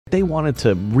They wanted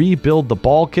to rebuild the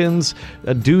Balkans,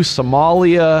 do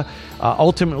Somalia,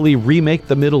 ultimately remake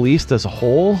the Middle East as a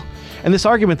whole. And this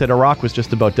argument that Iraq was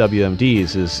just about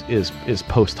WMDs is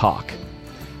post hoc.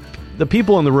 The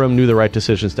people in the room knew the right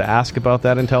decisions to ask about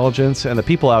that intelligence, and the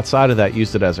people outside of that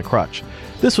used it as a crutch.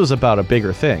 This was about a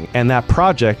bigger thing, and that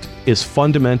project is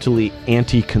fundamentally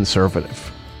anti-conservative.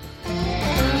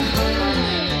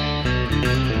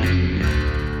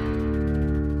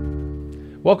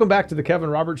 Welcome back to the Kevin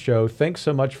Roberts Show. Thanks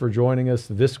so much for joining us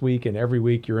this week and every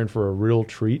week. You're in for a real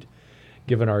treat.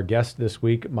 Given our guest this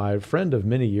week, my friend of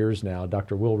many years now,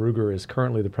 Dr. Will Ruger, is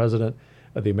currently the president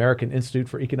of the American Institute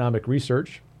for Economic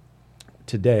Research.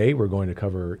 Today, we're going to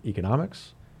cover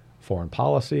economics, foreign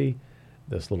policy,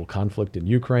 this little conflict in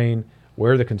Ukraine,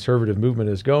 where the conservative movement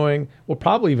is going. We'll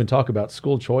probably even talk about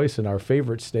school choice in our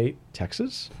favorite state,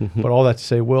 Texas. But all that to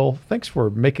say, Will, thanks for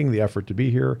making the effort to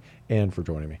be here and for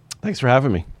joining me. Thanks for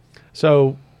having me.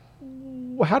 So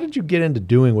how did you get into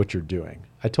doing what you're doing?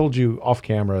 I told you off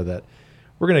camera that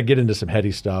we're going to get into some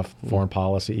heady stuff, foreign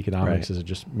policy, economics, Right. as I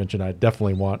just mentioned. I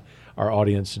definitely want our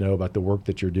audience to know about the work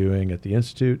that you're doing at the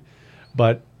Institute.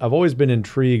 But I've always been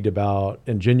intrigued about,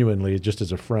 and genuinely, just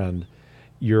as a friend,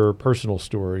 your personal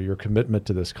story, your commitment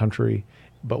to this country.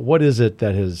 But what is it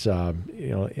that has,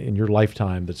 in your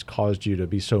lifetime that's caused you to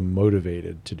be so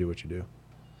motivated to do what you do?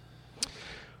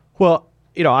 Well,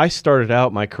 I started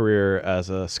out my career as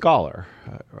a scholar.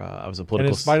 I was a political... And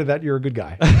in spite of that, you're a good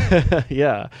guy.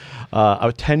 Yeah. I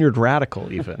was tenured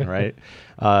radical even, right?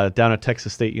 Down at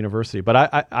Texas State University.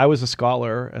 But I was a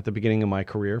scholar at the beginning of my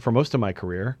career, for most of my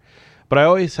career. But I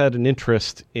always had an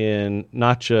interest in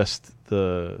not just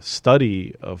the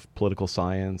study of political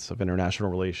science, of international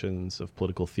relations, of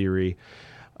political theory,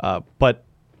 but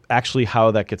actually how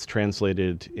that gets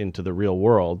translated into the real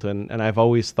world. And I've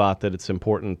always thought that it's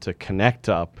important to connect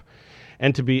up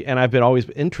and I've been always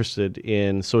interested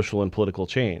in social and political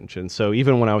change. And so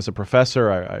even when I was a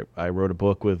professor, I wrote a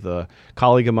book with a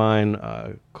colleague of mine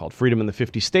called Freedom in the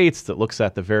 50 States that looks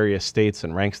at the various states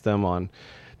and ranks them on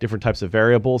different types of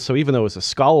variables. So even though it was a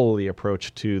scholarly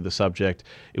approach to the subject,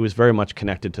 it was very much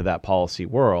connected to that policy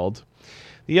world.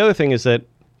 The other thing is that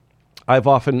I've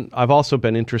also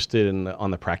been interested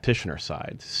on the practitioner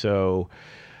side. So,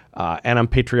 and I'm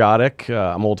patriotic.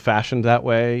 I'm old-fashioned that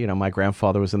way. My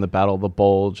grandfather was in the Battle of the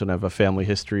Bulge, and I have a family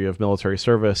history of military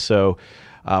service. So,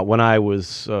 when I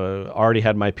was already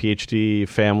had my PhD,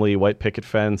 family, white picket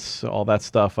fence, all that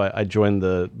stuff, I joined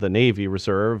the Navy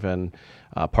Reserve, and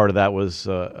part of that was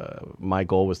my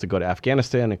goal was to go to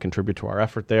Afghanistan and contribute to our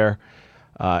effort there.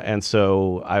 And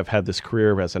so I've had this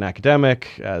career as an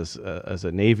academic, as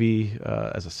a Navy,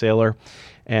 as a sailor,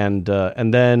 and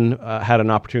then had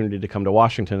an opportunity to come to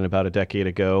Washington about a decade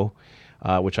ago,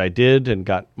 which I did and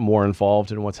got more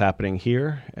involved in what's happening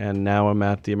here. And now I'm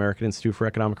at the American Institute for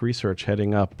Economic Research,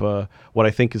 heading up what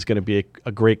I think is going to be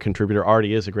a great contributor,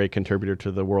 already is a great contributor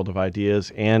to the world of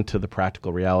ideas and to the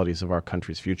practical realities of our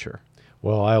country's future.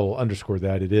 Well, I will underscore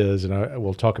that it is, and I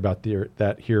will talk about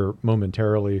that here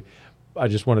momentarily. I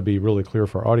just want to be really clear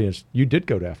for our audience. You did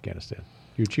go to Afghanistan.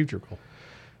 You achieved your goal.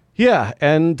 Yeah,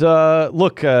 and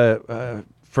look,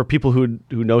 for people who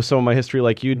know some of my history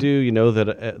like you do, you know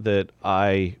that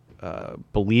I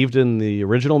believed in the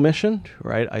original mission,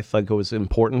 right? I think it was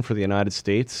important for the United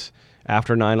States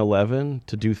after 9/11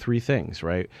 to do three things,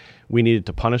 right? We needed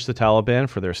to punish the Taliban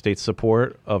for their state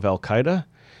support of al-Qaeda.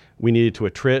 We needed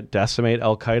to decimate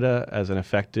al-Qaeda as an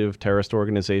effective terrorist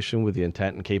organization with the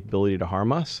intent and capability to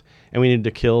harm us. And we needed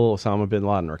to kill Osama bin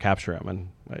Laden or capture him. And,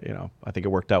 I think it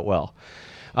worked out well.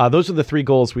 Those are the three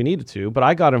goals we needed to. But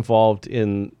I got involved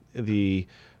in the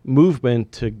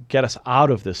movement to get us out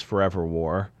of this forever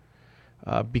war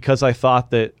because I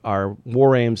thought that our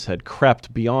war aims had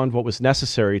crept beyond what was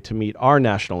necessary to meet our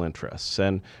national interests.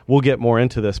 And we'll get more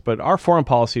into this, but our foreign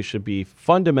policy should be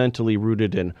fundamentally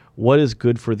rooted in what is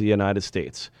good for the United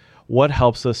States, what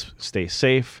helps us stay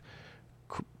safe,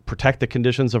 protect the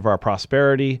conditions of our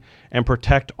prosperity, and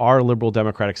protect our liberal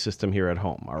democratic system here at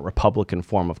home, our Republican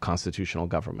form of constitutional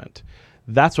government.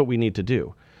 That's what we need to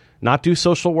do. Not do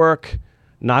social work,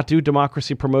 not do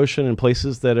democracy promotion in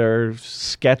places that are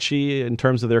sketchy in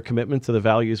terms of their commitment to the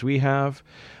values we have,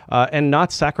 and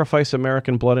not sacrifice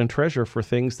American blood and treasure for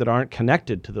things that aren't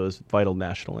connected to those vital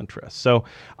national interests. So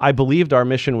I believed our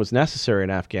mission was necessary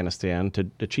in Afghanistan to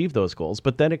achieve those goals,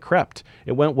 but then it crept.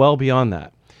 It went well beyond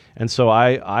that. And so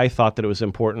I thought that it was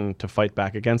important to fight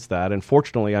back against that. And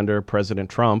fortunately, under President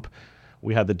Trump,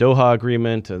 We had the Doha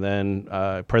Agreement, and then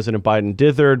President Biden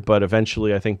dithered, but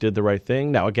eventually I think did the right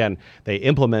thing. Now, again, they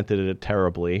implemented it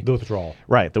terribly. The withdrawal.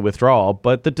 Right, the withdrawal.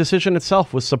 But the decision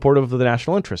itself was supportive of the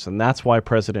national interest, and that's why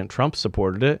President Trump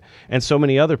supported it, and so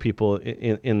many other people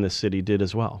in this city did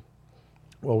as well.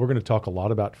 Well, we're going to talk a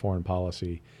lot about foreign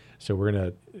policy. So we're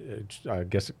going to, I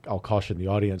guess I'll caution the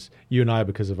audience, you and I,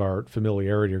 because of our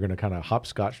familiarity, are going to kind of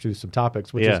hopscotch through some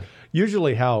topics, which is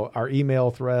usually how our email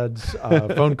threads,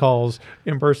 phone calls,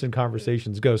 in-person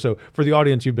conversations go. So for the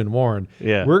audience, you've been warned.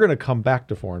 We're going to come back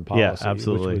to foreign policy,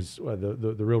 absolutely. Which was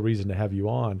the real reason to have you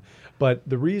on. But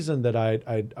the reason that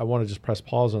I want to just press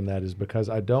pause on that is because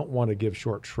I don't want to give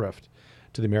short shrift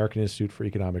to the American Institute for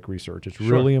Economic Research. It's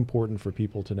really important for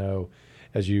people to know,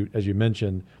 as you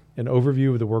mentioned, an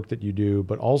overview of the work that you do,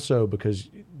 but also because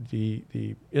the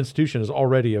institution is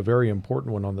already a very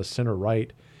important one on the center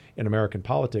right in American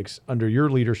politics. Under your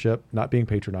leadership, not being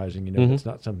patronizing, it's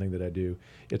not something that I do.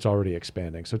 It's already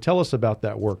expanding. So tell us about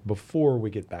that work before we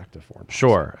get back to foreign policy.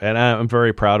 Sure, and I'm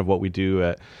very proud of what we do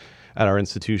at our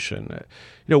institution.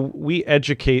 We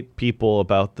educate people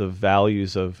about the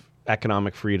values of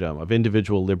economic freedom, of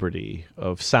individual liberty,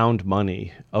 of sound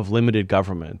money, of limited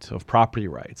government, of property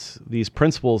rights. These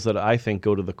principles that I think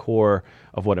go to the core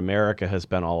of what America has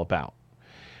been all about.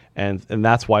 And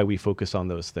that's why we focus on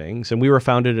those things. And we were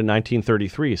founded in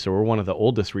 1933, so we're one of the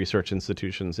oldest research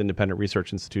institutions, independent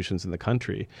research institutions in the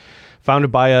country,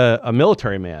 founded by a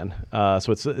military man.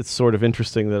 So it's sort of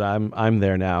interesting that I'm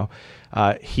there now.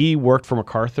 He worked for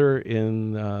MacArthur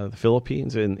in the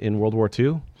Philippines in World War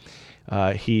II.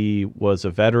 He was a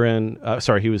veteran.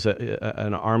 He was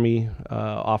an Army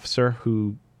officer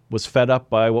who was fed up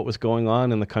by what was going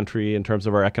on in the country in terms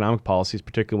of our economic policies,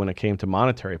 particularly when it came to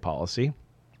monetary policy.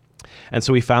 And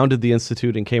so he founded the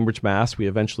Institute in Cambridge, Mass. We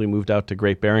eventually moved out to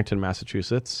Great Barrington,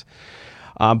 Massachusetts.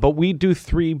 But we do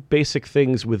three basic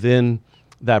things within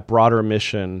that broader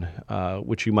mission,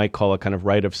 which you might call a kind of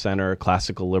right of center,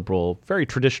 classical liberal, very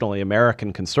traditionally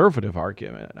American conservative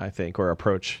argument, I think, or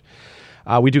approach.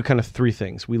 We do kind of three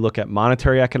things. We look at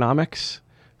monetary economics.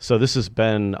 So this has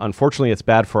been, unfortunately, it's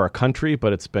bad for our country,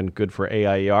 but it's been good for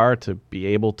AIER to be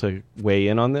able to weigh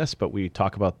in on this. But we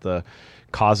talk about the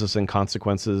causes and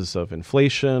consequences of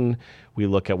inflation. We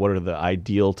look at what are the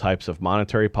ideal types of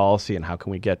monetary policy and how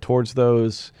can we get towards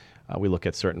those. We look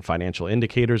at certain financial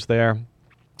indicators there.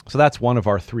 So that's one of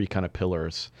our three kind of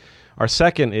pillars. Our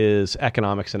second is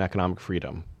economics and economic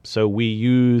freedom. So we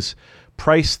use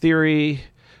price theory,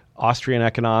 Austrian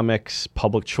economics,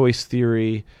 public choice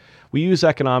theory. We use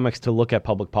economics to look at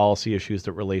public policy issues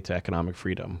that relate to economic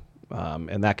freedom.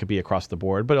 And that could be across the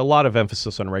board, but a lot of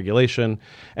emphasis on regulation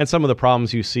and some of the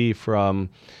problems you see from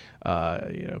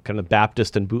kind of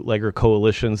Baptist and bootlegger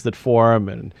coalitions that form,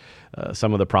 and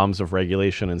some of the problems of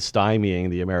regulation and stymieing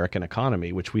the American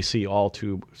economy, which we see all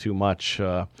too much.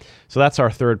 So that's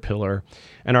our third pillar.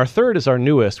 And our third is our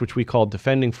newest, which we call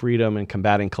defending freedom and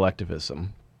combating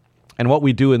collectivism. And what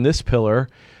we do in this pillar,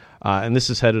 and this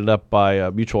is headed up by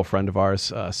a mutual friend of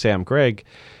ours, Sam Gregg,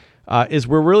 is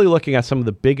we're really looking at some of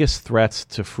the biggest threats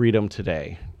to freedom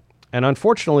today. And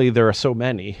unfortunately, there are so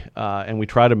many, and we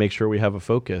try to make sure we have a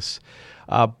focus.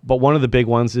 But one of the big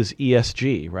ones is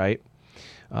ESG, right?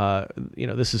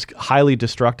 This is highly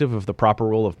destructive of the proper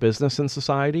role of business in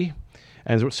society.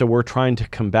 And so we're trying to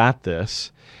combat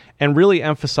this and really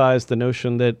emphasize the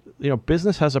notion that,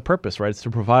 business has a purpose, right? It's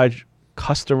to provide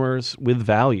customers with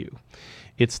value.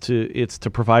 It's to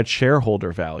provide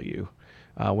shareholder value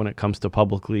when it comes to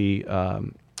publicly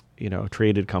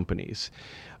traded companies.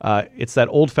 It's that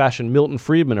old-fashioned Milton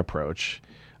Friedman approach.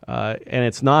 And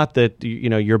it's not that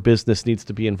your business needs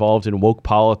to be involved in woke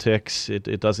politics.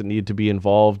 It doesn't need to be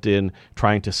involved in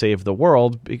trying to save the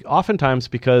world, oftentimes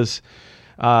because,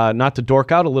 not to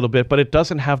dork out a little bit, but it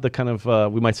doesn't have the kind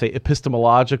of, we might say,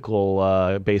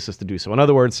 epistemological basis to do so. In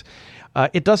other words,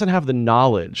 it doesn't have the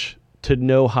knowledge to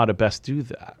know how to best do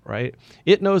that, right?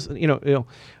 It knows, you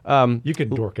can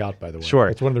dork out, by the way. Sure.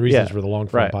 It's one of the reasons for the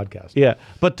long-form podcast. Yeah.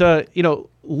 But,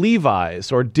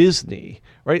 Levi's or Disney,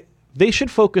 right? They should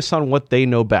focus on what they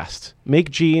know best. Make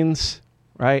jeans,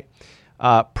 right?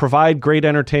 Provide great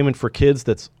entertainment for kids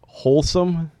that's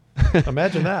wholesome.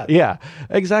 Imagine that. Yeah,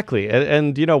 exactly.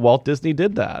 And Walt Disney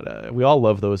did that. We all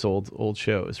love those old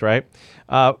shows, right?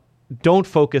 Don't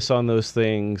focus on those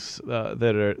things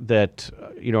that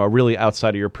are really outside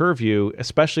of your purview,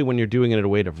 especially when you're doing it in a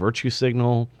way to virtue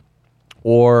signal,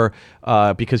 or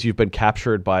because you've been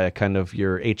captured by a kind of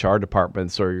your HR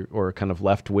departments or kind of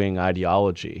left-wing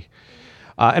ideology.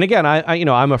 And again,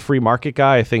 I'm a free market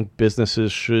guy. I think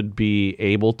businesses should be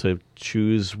able to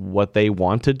choose what they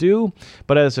want to do.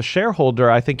 But as a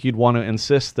shareholder, I think you'd want to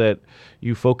insist that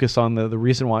you focus on the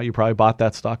reason why you probably bought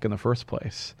that stock in the first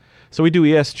place. So we do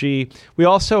ESG.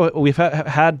 We've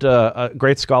had a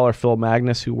great scholar, Phil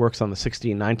Magnus, who works on the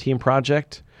 1619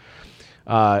 Project.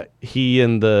 He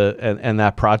and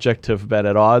that project have been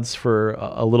at odds for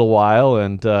a little while,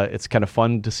 and it's kind of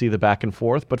fun to see the back and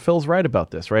forth. But Phil's right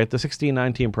about this, right? The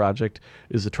 1619 Project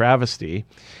is a travesty,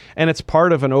 and it's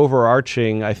part of an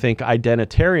overarching, I think,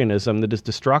 identitarianism that is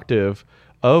destructive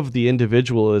of the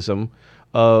individualism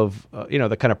of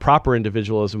the kind of proper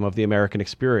individualism of the American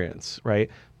experience, right?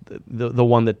 The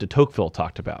one that de Tocqueville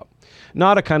talked about,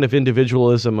 not a kind of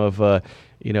individualism of a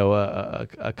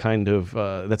kind of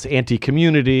that's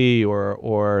anti-community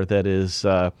or that is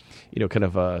kind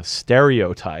of a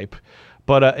stereotype,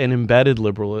 but an embedded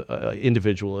liberal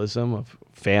individualism of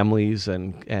families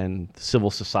and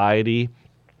civil society.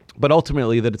 But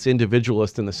ultimately that it's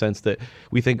individualist in the sense that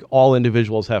we think all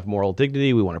individuals have moral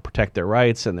dignity. We want to protect their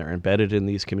rights, and they're embedded in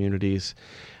these communities.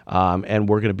 And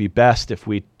we're going to be best if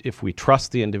we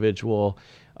trust the individual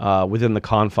within the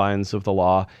confines of the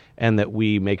law, and that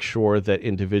we make sure that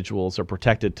individuals are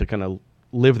protected to kind of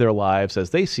live their lives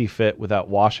as they see fit without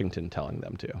Washington telling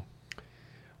them to.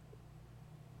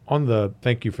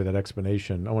 Thank you for that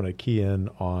explanation. I want to key in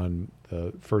on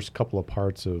the first couple of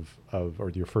parts or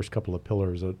your first couple of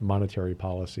pillars of monetary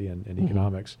policy and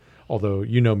economics. Although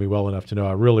you know me well enough to know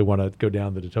I really want to go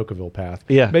down the de Tocqueville path.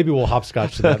 Yeah. Maybe we'll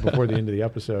hopscotch to that before the end of the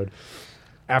episode,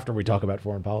 after we talk about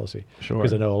foreign policy. Sure.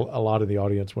 Because I know a lot of the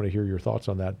audience want to hear your thoughts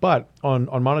on that. But on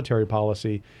monetary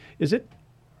policy,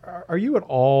 are you at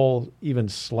all even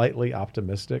slightly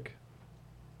optimistic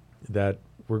that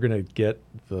we're going to get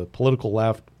the political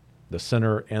left, the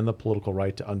center, and the political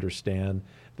right to understand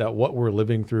that what we're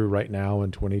living through right now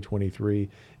in 2023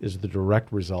 is the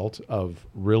direct result of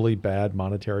really bad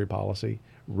monetary policy,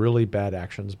 really bad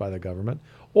actions by the government?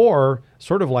 Or,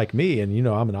 sort of like me, and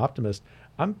I'm an optimist,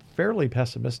 I'm fairly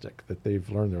pessimistic that they've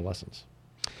learned their lessons.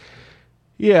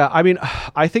 Yeah, I mean,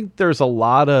 I think there's a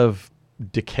lot of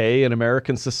decay in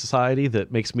American society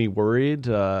that makes me worried.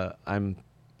 I'm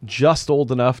just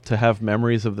old enough to have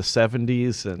memories of the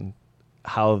 70s and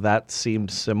how that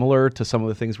seemed similar to some of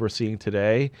the things we're seeing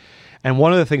today. And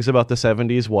one of the things about the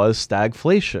 70s was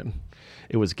stagflation.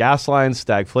 It was gas lines,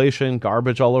 stagflation,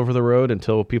 garbage all over the road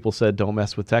until people said, don't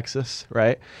mess with Texas,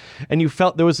 right? And you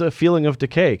felt there was a feeling of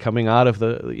decay coming out of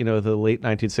the late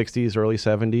 1960s, early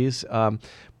 70s.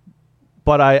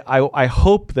 But I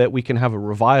hope that we can have a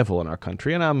revival in our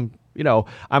country. And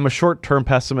I'm a short-term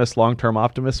pessimist, long-term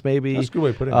optimist, maybe. That's a good way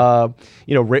of putting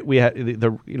it. We had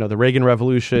the Reagan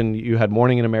Revolution. You had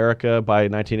Morning in America by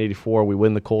 1984. We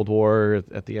win the Cold War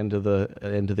at the end of the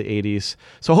 80s.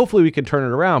 So hopefully we can turn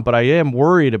it around. But I am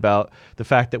worried about the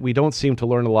fact that we don't seem to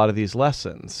learn a lot of these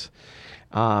lessons.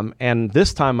 And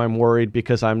this time I'm worried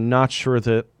because I'm not sure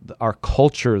that our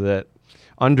culture that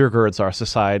undergirds our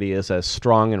society is as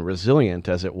strong and resilient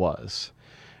as it was.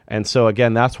 And so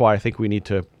again, that's why I think we need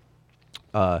to.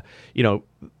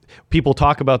 People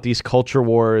talk about these culture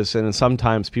wars, and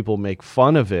sometimes people make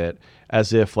fun of it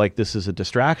as if like this is a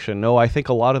distraction. No, I think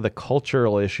a lot of the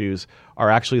cultural issues are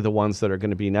actually the ones that are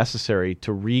going to be necessary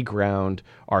to reground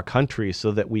our country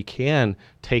so that we can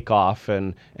take off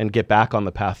and get back on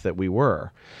the path that we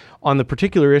were. On the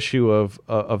particular issue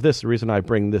of this, the reason I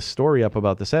bring this story up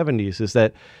about the 70s is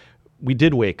that we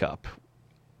did wake up.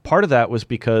 Part of that was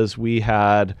because we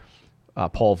had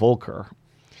Paul Volcker.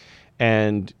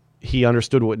 And he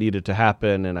understood what needed to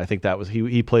happen, and I think that was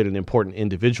he played an important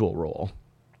individual role.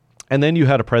 And then you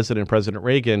had President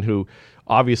Reagan, who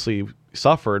obviously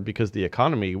suffered because the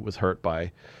economy was hurt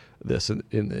by this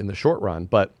in the short run.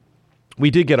 But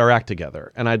we did get our act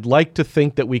together, and I'd like to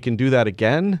think that we can do that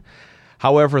again.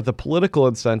 However, the political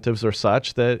incentives are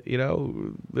such that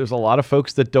there's a lot of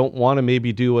folks that don't want to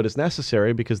maybe do what is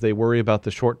necessary because they worry about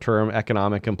the short-term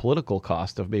economic and political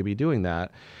cost of maybe doing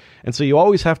that. And so you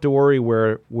always have to worry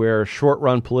where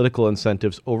short-run political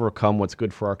incentives overcome what's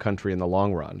good for our country in the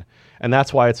long run. And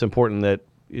that's why it's important that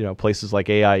places like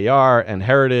AIER and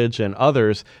Heritage and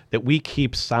others, that we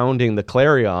keep sounding the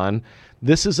clarion.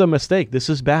 This is a mistake. This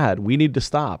is bad. We need to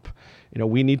stop.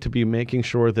 We need to be making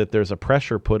sure that there's a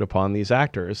pressure put upon these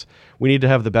actors. We need to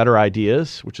have the better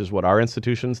ideas, which is what our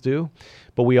institutions do.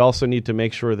 But we also need to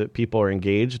make sure that people are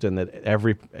engaged and that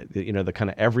the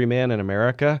kind of everyman in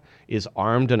America is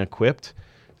armed and equipped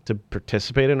to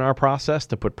participate in our process,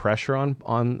 to put pressure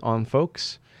on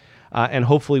folks. And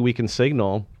hopefully we can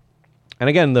signal. And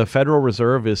again, the Federal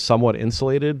Reserve is somewhat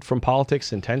insulated from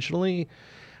politics intentionally.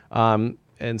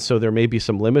 and so there may be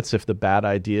some limits if the bad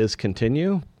ideas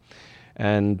continue.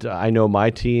 And I know my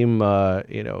team,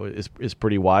 is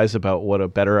pretty wise about what a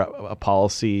better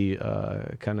policy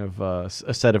a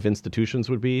set of institutions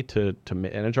would be to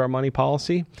manage our money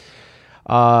policy.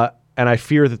 And I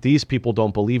fear that these people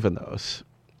don't believe in those,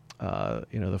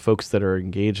 the folks that are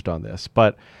engaged on this.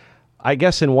 But I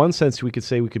guess in one sense, we could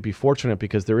say we could be fortunate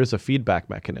because there is a feedback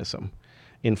mechanism.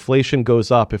 Inflation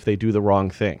goes up if they do the wrong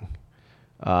thing.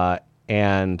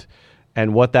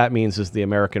 And what that means is the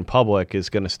American public is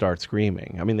going to start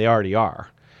screaming. I mean, they already are.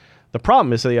 The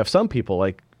problem is that you have some people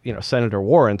like, Senator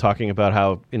Warren talking about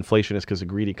how inflation is because of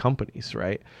greedy companies,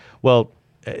 right? Well,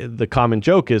 the common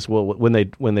joke is, well, when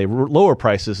they lower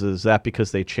prices, is that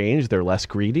because they change? They're less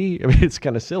greedy? I mean, it's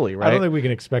kind of silly, right? I don't think we can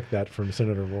expect that from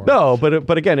Senator Warren. No,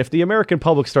 but again, if the American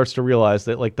public starts to realize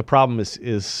that like the problem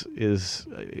is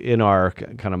in our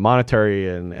kind of monetary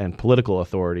and political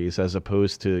authorities as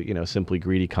opposed to simply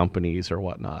greedy companies or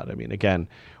whatnot. I mean, again,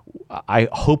 I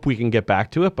hope we can get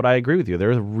back to it, but I agree with you.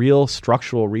 There are real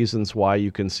structural reasons why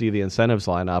you can see the incentives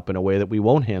line up in a way that we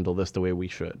won't handle this the way we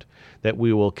should. That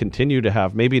we will continue to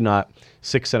have maybe not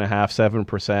 6.5%,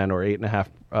 7% or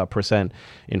 8.5%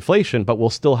 inflation, but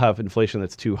we'll still have inflation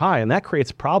that's too high, and that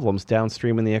creates problems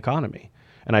downstream in the economy.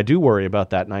 And I do worry about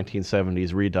that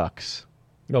 1970s redux.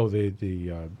 No,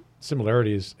 the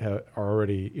similarities are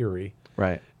already eerie.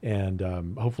 Right. And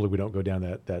hopefully we don't go down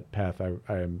that path.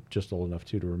 I am just old enough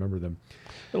to remember them.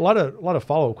 A lot of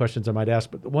follow-up questions I might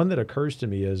ask, but the one that occurs to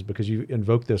me is, because you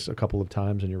invoked this a couple of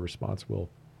times in your response, Will,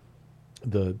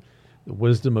 the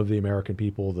wisdom of the American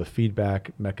people, the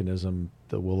feedback mechanism,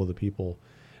 the will of the people.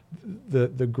 The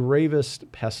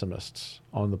gravest pessimists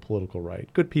on the political right,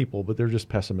 good people, but they're just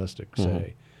pessimistic,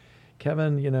 say,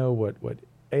 Kevin, what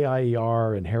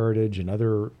AIER and Heritage and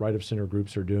other right of center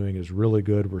groups are doing is really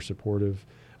good. We're supportive.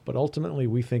 But ultimately,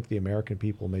 we think the American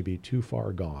people may be too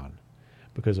far gone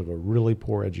because of a really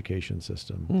poor education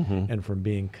system and from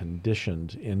being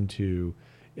conditioned into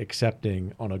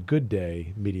accepting, on a good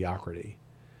day, mediocrity.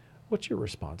 What's your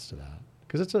response to that?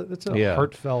 Because it's a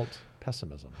heartfelt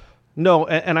pessimism. No,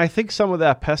 and I think some of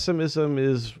that pessimism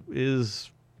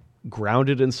is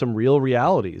grounded in some real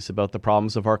realities about the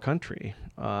problems of our country.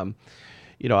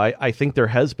 I think there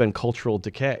has been cultural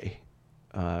decay,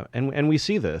 and we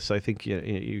see this. I think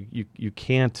you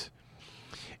can't.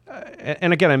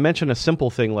 And again, I mentioned a simple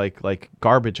thing like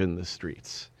garbage in the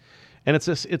streets, and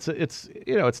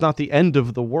it's not the end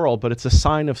of the world, but it's a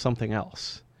sign of something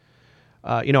else.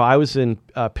 I was in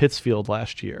Pittsfield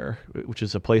last year, which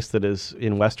is a place that is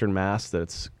in Western Mass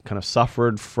that's kind of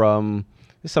suffered from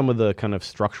some of the kind of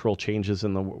structural changes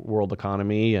in the world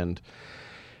economy, and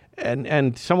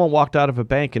someone walked out of a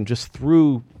bank and just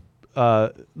threw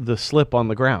the slip on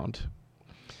the ground.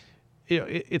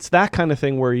 It's that kind of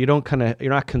thing where you're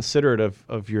not considerate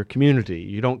of your community.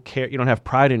 You don't care. You don't have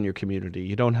pride in your community.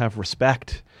 You don't have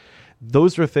respect.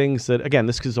 Those are things that, again,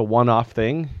 this is a one-off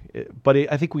thing, but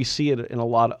I think we see it in a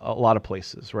lot of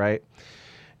places, right?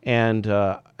 And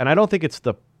I don't think it's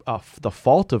the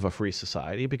fault of a free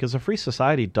society, because a free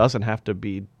society doesn't have to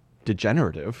be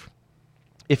degenerative.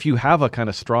 If you have a kind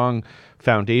of strong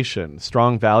foundation,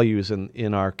 strong values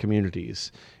in our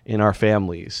communities, in our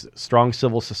families, strong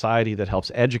civil society that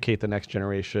helps educate the next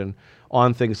generation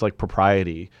on things like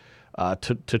propriety,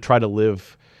 to try to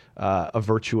live a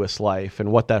virtuous life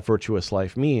and what that virtuous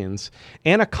life means,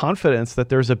 and a confidence that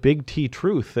there's a big T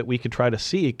truth that we could try to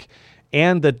seek,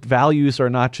 and that values are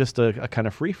not just a kind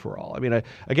of free-for-all. I mean,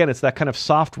 again, it's that kind of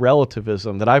soft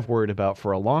relativism that I've worried about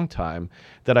for a long time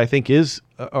that I think is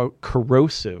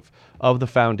corrosive of the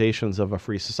foundations of a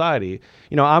free society.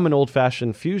 I'm an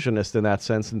old-fashioned fusionist in that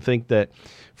sense and think that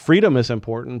freedom is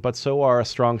important, but so are a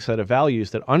strong set of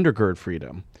values that undergird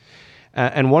freedom.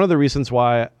 And one of the reasons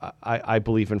why I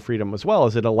believe in freedom as well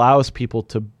is it allows people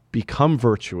to become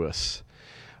virtuous.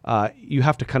 You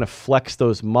have to kind of flex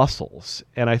those muscles.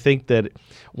 And I think that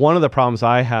one of the problems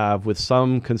I have with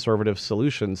some conservative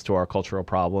solutions to our cultural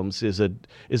problems is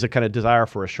a kind of desire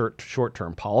for a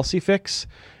short-term policy fix,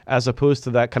 as opposed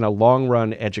to that kind of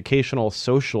long-run educational,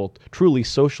 truly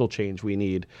social change we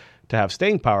need to have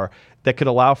staying power that could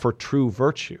allow for true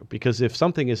virtue. Because if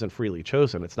something isn't freely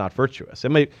chosen, it's not virtuous. It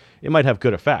might have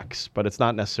good effects, but it's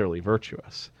not necessarily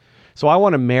virtuous. So I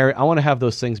want to have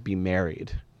those things be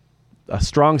married. A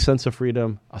strong sense of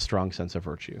freedom, a strong sense of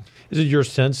virtue. Is it your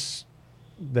sense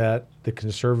that the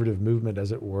conservative movement,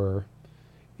 as it were,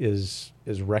 is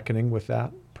reckoning with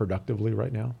that productively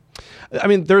right now? I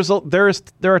mean, there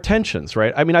are tensions,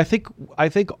 right? I mean, I think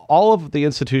all of the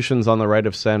institutions on the right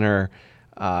of center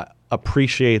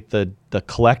appreciate the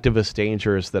collectivist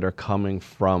dangers that are coming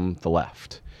from the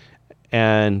left.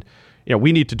 And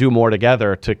we need to do more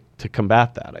together to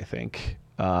combat that, I think.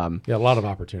 A lot of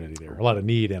opportunity there, a lot of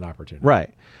need and opportunity.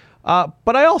 Right.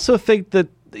 But I also think that,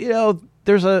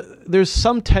 there's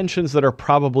some tensions that are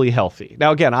probably healthy.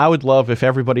 Now, again, I would love if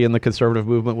everybody in the conservative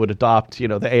movement would adopt,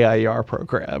 the AIER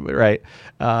program, right?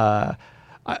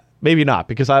 Maybe not,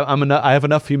 because I have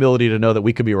enough humility to know that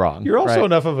we could be wrong. You're also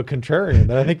enough of a contrarian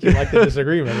that I think you like the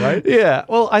disagreement, right? Yeah.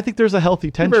 Well, I think there's a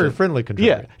healthy tension. You're very friendly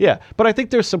contrarian. Yeah. But I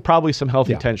think there's probably some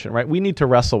healthy tension, right? We need to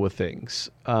wrestle with things.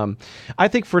 I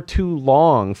think for too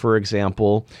long, for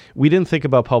example, we didn't think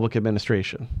about public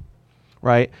administration,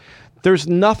 right? There's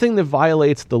nothing that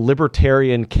violates the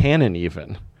libertarian canon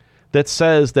even that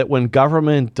says that when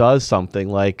government does something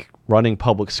like running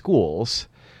public schools,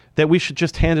 that we should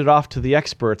just hand it off to the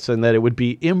experts, and that it would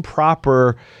be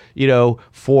improper,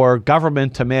 for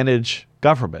government to manage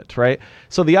government, right?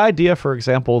 So the idea, for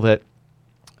example, that,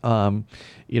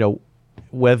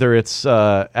 whether it's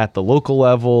at the local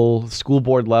level, school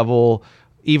board level,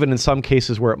 even in some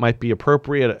cases where it might be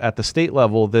appropriate at the state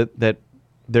level, that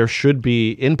there should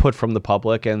be input from the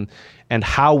public, and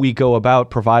how we go about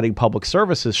providing public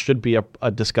services should be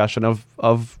a discussion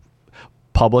of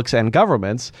publics and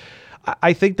governments.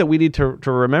 I think that we need to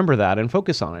remember that and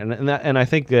focus on it. And I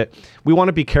think that we want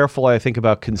to be careful, I think,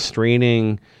 about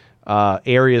constraining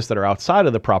areas that are outside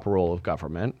of the proper role of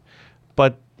government.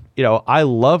 But, I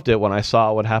loved it when I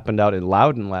saw what happened out in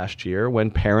Loudoun last year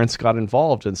when parents got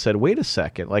involved and said, wait a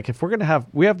second, like if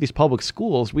we have these public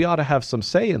schools, we ought to have some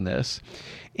say in this.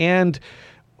 And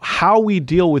how we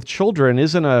deal with children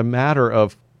isn't a matter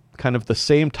of kind of the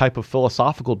same type of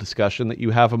philosophical discussion that you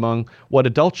have among what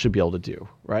adults should be able to do,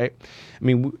 right? I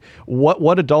mean,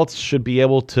 what adults should be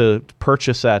able to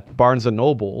purchase at Barnes and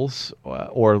Nobles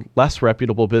or less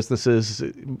reputable businesses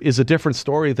is a different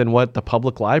story than what the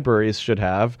public libraries should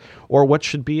have or what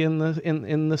should be in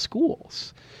the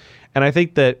schools. And I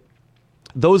think that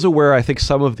those are where I think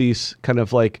some of these kind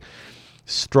of like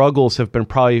struggles have been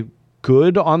probably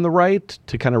good on the right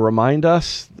to kind of remind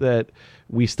us that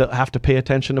we still have to pay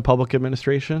attention to public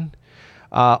administration.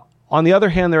 On the other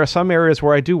hand, there are some areas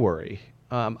where I do worry.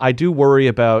 I do worry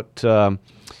about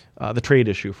the trade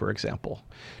issue, for example.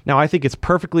 Now, I think it's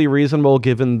perfectly reasonable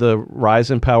given the rise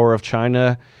in power of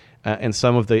China and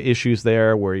some of the issues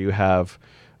there where you have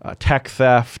tech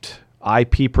theft,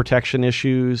 IP protection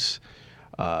issues,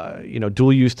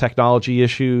 dual-use technology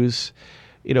issues.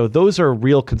 Those are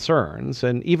real concerns,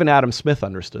 and even Adam Smith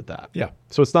understood that. Yeah.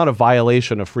 So it's not a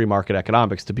violation of free market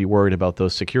economics to be worried about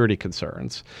those security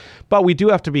concerns. But we do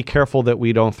have to be careful that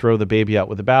we don't throw the baby out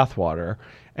with the bathwater.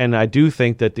 And I do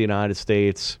think that the United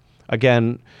States,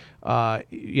 again,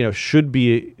 should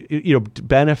be,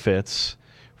 benefits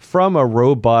from a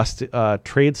robust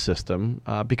trade system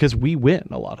because we win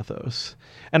a lot of those.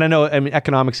 And I know,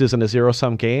 economics isn't a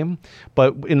zero-sum game,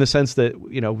 but in the sense that,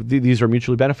 these are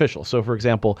mutually beneficial. So, for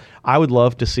example, I would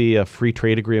love to see a free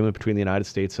trade agreement between the United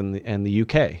States and the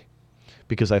UK,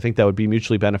 because I think that would be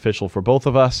mutually beneficial for both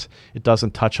of us. It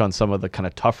doesn't touch on some of the kind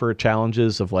of tougher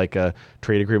challenges of like a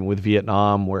trade agreement with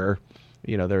Vietnam where,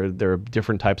 there are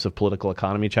different types of political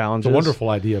economy challenges. It's a wonderful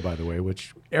idea, by the way,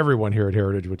 which everyone here at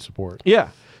Heritage would support. Yeah.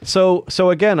 So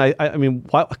again,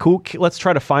 let's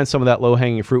try to find some of that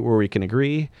low-hanging fruit where we can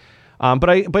agree. But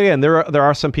again, there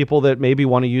are some people that maybe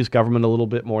want to use government a little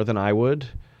bit more than I would.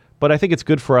 But I think it's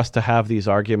good for us to have these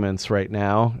arguments right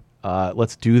now.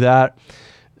 Let's do that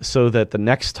so that the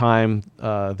next time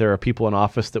there are people in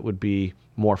office that would be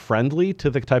more friendly to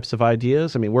the types of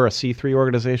ideas. I mean, we're a C3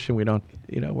 organization. We don't,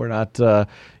 we're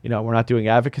not doing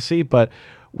advocacy, but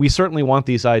we certainly want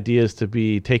these ideas to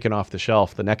be taken off the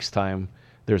shelf the next time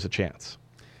there's a chance.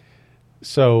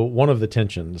 So one of the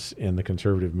tensions in the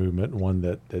conservative movement, one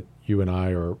that you and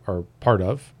I are part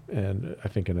of, and I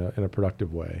think in a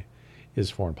productive way, is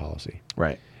foreign policy.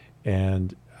 Right.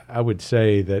 And I would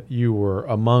say that you were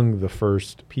among the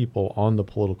first people on the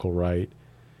political right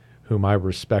whom I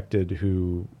respected,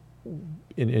 who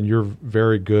in your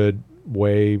very good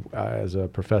way as a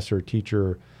professor,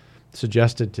 teacher,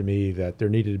 suggested to me that there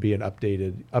needed to be an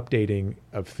updating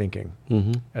of thinking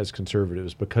as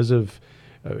conservatives because of,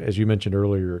 as you mentioned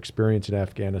earlier, your experience in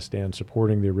Afghanistan,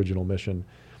 supporting the original mission.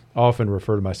 I often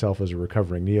refer to myself as a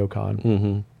recovering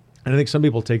neocon. And I think some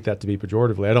people take that to be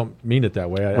pejoratively. I don't mean it that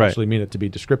way. I actually mean it to be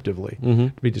descriptively,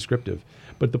 to be descriptive.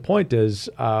 But the point is,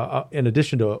 in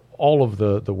addition to all of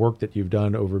the work that you've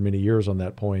done over many years on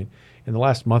that point, in the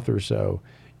last month or so,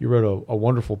 you wrote a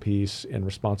wonderful piece in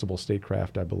Responsible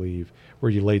Statecraft, I believe, where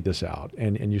you laid this out.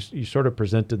 And you sort of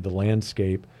presented the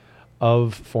landscape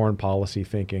of foreign policy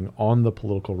thinking on the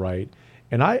political right.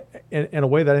 And in a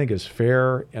way that I think is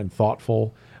fair and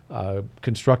thoughtful.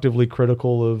 constructively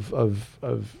critical of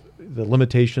the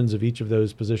limitations of each of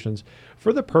those positions.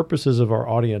 For the purposes of our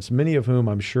audience, many of whom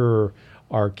I'm sure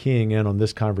are keying in on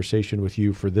this conversation with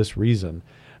you for this reason,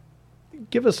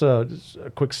 give us a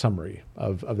quick summary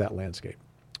of that landscape.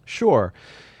 Sure.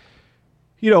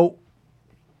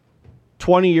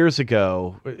 20 years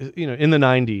ago, in the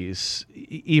 90s,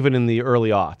 even in the early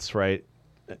aughts, right,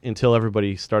 until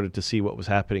everybody started to see what was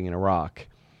happening in Iraq,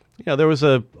 there was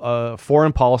a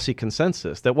foreign policy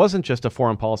consensus that wasn't just a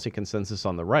foreign policy consensus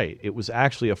on the right. It was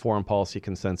actually a foreign policy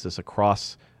consensus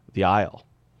across the aisle,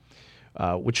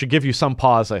 which should give you some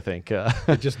pause, I think.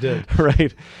 It just did.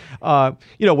 Right.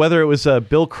 Whether it was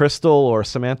Bill Kristol or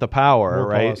Samantha Power, More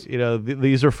right? pause.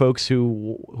 These are folks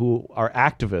who are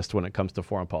activists when it comes to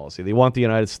foreign policy. They want the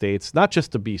United States not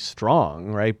just to be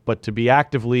strong, right, but to be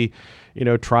actively,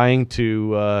 trying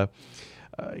to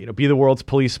be the world's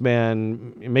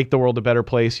policeman, make the world a better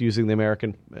place using the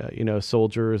American,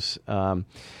 soldiers.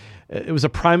 It was a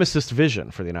primacist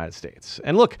vision for the United States.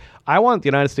 And look, I want the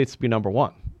United States to be number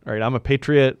one. Right? I'm a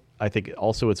patriot. I think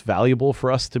also it's valuable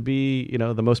for us to be,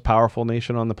 the most powerful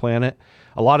nation on the planet.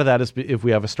 A lot of that is if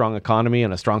we have a strong economy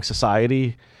and a strong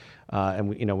society, and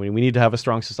we need to have a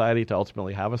strong society to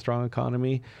ultimately have a strong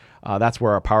economy. That's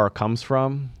where our power comes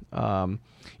from.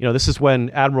 This is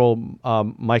when Admiral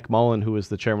Mike Mullen, who was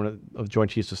the chairman of Joint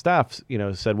Chiefs of Staff,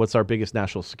 said, "What's our biggest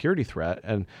national security threat?"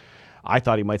 And I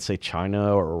thought he might say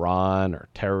China or Iran or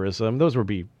terrorism. Those would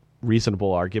be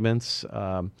reasonable arguments.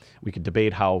 We could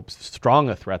debate how strong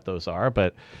a threat those are,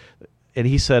 and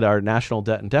he said our national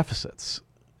debt and deficits.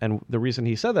 And the reason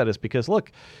he said that is because,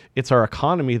 look, it's our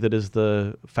economy that is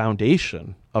the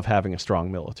foundation of having a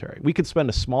strong military. We could spend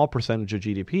a small percentage of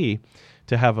GDP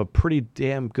to have a pretty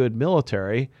damn good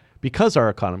military because our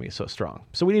economy is so strong.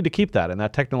 So we need to keep that and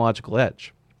that technological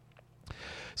edge.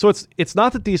 So it's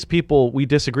not that these people, we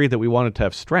disagree that we wanted to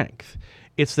have strength.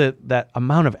 It's that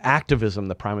amount of activism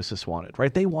the primicists wanted,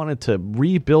 right? They wanted to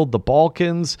rebuild the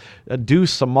Balkans, do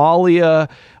Somalia,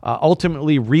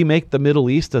 ultimately remake the Middle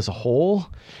East as a whole.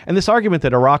 And this argument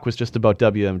that Iraq was just about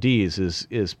WMDs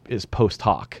is post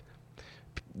hoc.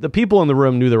 The people in the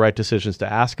room knew the right decisions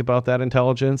to ask about that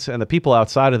intelligence, and the people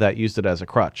outside of that used it as a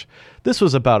crutch. This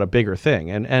was about a bigger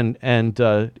thing, and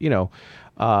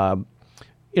Bob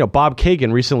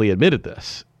Kagan recently admitted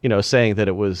this. Saying that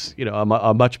it was,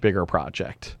 a much bigger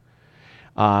project.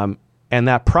 And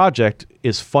that project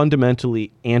is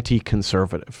fundamentally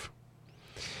anti-conservative.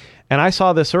 And I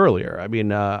saw this earlier. I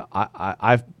mean,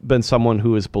 I've been someone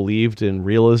who has believed in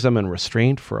realism and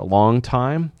restraint for a long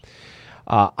time.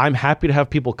 I'm happy to have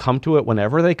people come to it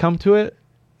whenever they come to it.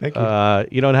 Thank you.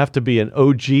 You don't have to be an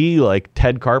OG like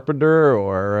Ted Carpenter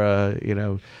or,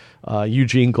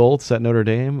 Eugene Goltz at Notre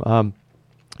Dame.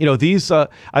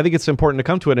 I think it's important to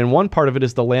come to it. And one part of it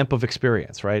is the lamp of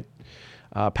experience, right?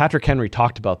 Patrick Henry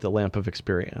talked about the lamp of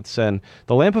experience. And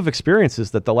the lamp of experience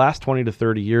is that the last 20 to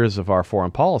 30 years of our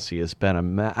foreign policy has been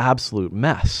an absolute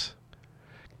mess,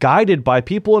 guided by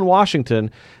people in Washington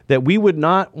that we would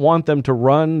not want them to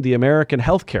run the American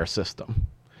healthcare system.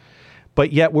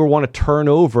 But yet we want to turn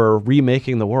over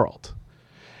remaking the world.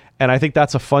 And I think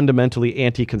that's a fundamentally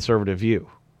anti-conservative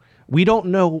view. We don't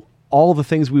know all the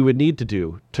things we would need to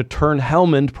do to turn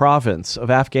Helmand province of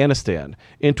Afghanistan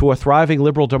into a thriving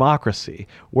liberal democracy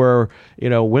where,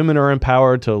 women are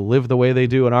empowered to live the way they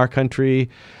do in our country,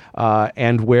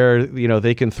 and where,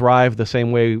 they can thrive the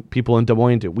same way people in Des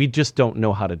Moines do. We just don't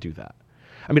know how to do that.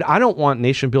 I mean, I don't want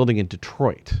nation building in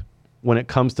Detroit when it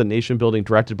comes to nation building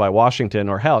directed by Washington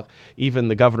or hell, even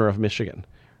the governor of Michigan,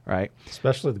 right?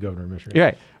 Especially the governor of Michigan.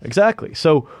 Right, exactly.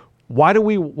 So why do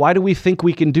we think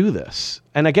we can do this?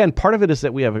 And again, part of it is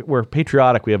that we're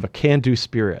patriotic. We have a can-do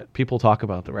spirit. People talk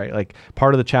about that, right? Like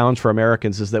part of the challenge for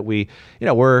Americans is that we're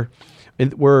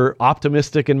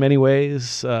optimistic in many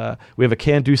ways. We have a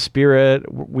can-do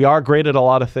spirit. We are great at a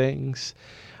lot of things.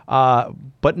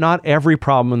 But not every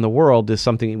problem in the world is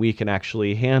something we can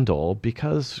actually handle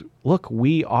because, look,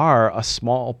 we are a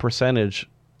small percentage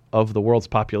of the world's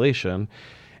population.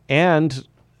 And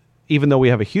even though we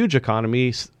have a huge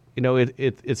economy,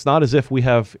 it's not as if we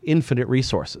have infinite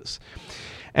resources.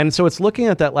 And so it's looking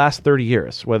at that last 30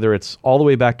 years, whether it's all the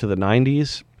way back to the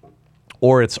 90s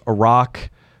or it's Iraq,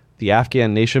 the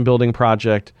Afghan nation building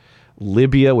project,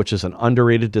 Libya, which is an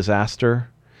underrated disaster,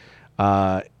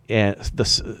 and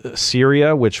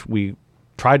Syria, which we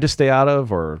tried to stay out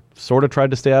of or sort of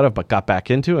tried to stay out of, but got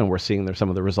back into. And we're seeing some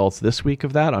of the results this week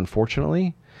of that,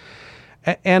 unfortunately.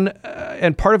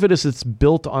 And part of it is it's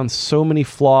built on so many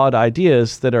flawed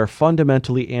ideas that are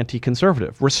fundamentally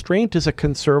anti-conservative. Restraint is a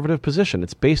conservative position.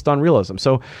 It's based on realism.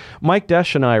 So Mike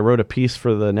Desch and I wrote a piece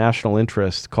for the National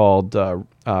Interest called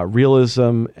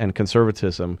Realism and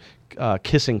Conservatism,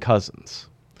 Kissing Cousins.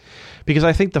 Because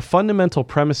I think the fundamental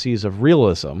premises of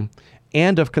realism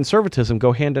and of conservatism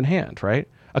go hand in hand, right?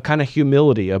 A kind of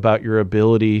humility about your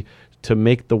ability to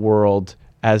make the world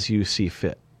as you see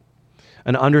fit.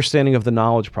 An understanding of the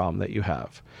knowledge problem that you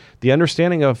have, the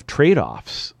understanding of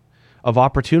trade-offs, of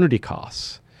opportunity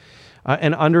costs,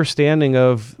 an understanding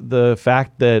of the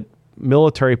fact that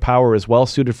military power is well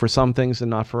suited for some things and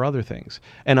not for other things,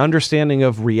 an understanding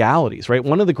of realities, right?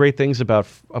 One of the great things about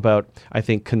I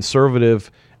think conservative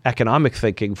economic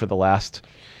thinking for the last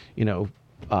 70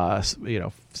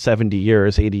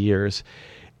 years, 80 years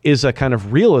is a kind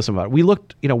of realism about it. We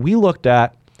looked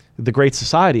at the Great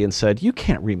Society and said, you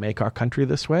can't remake our country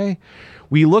this way.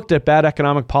 We looked at bad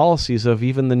economic policies of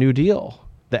even the New Deal,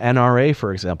 the NRA,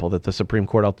 for example, that the Supreme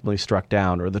Court ultimately struck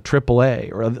down, or the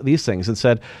AAA, or these things, and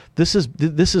said, this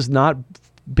is not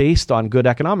based on good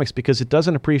economics because it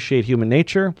doesn't appreciate human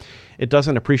nature, it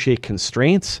doesn't appreciate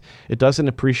constraints, it doesn't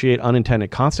appreciate unintended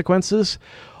consequences.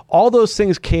 All those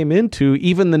things came into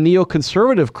even the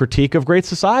neoconservative critique of Great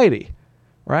Society,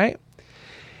 right?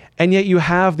 And yet you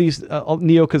have these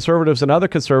neoconservatives and other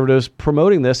conservatives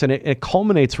promoting this, and it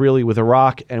culminates really with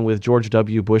Iraq and with George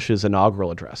W. Bush's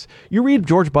inaugural address. You read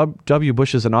George W.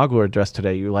 Bush's inaugural address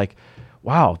today, you're like,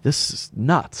 wow, this is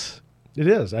nuts. It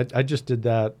is. I just did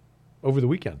that over the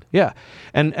weekend. Yeah.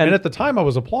 And at the time I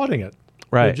was applauding it.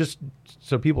 Right. Just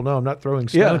so people know I'm not throwing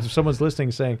stones. Yeah. If someone's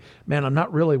listening saying, man, I'm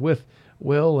not really with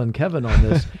Will and Kevin on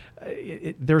this,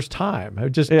 there's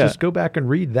time. Just go back and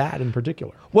read that in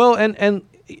particular. Well, and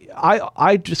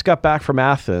I just got back from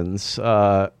Athens,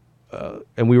 and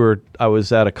I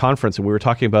was at a conference, and we were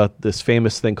talking about this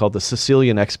famous thing called the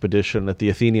Sicilian Expedition that the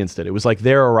Athenians did. It was like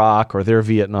their Iraq or their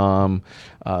Vietnam,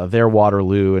 their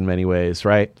Waterloo in many ways,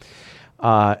 right?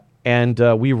 And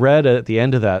we read at the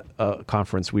end of that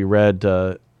conference, we read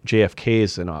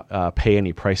JFK's Pay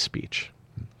Any Price speech.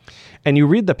 And you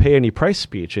read the Pay Any Price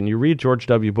speech, and you read George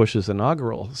W. Bush's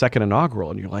second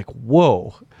inaugural, and you're like,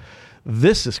 whoa,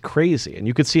 this is crazy. And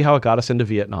you could see how it got us into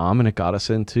Vietnam and it got us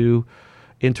into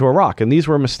Iraq. And these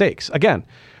were mistakes. Again,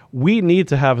 we need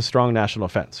to have a strong national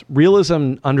defense.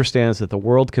 Realism understands that the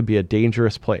world can be a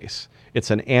dangerous place.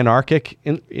 It's an anarchic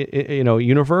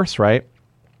universe, right?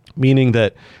 Meaning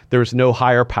that there's no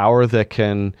higher power that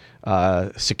can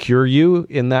secure you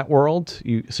in that world.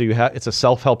 It's a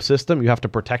self-help system. You have to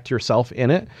protect yourself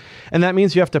in it. And that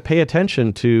means you have to pay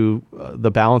attention to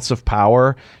the balance of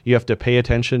power. You have to pay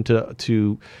attention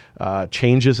to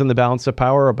changes in the balance of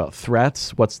power, about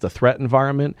threats. What's the threat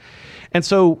environment? And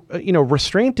so,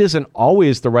 restraint isn't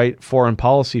always the right foreign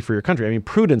policy for your country. I mean,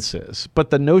 prudence is.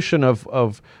 But the notion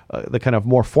of the kind of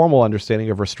more formal understanding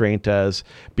of restraint as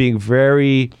being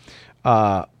very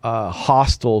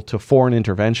hostile to foreign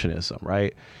interventionism,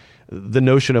 right? The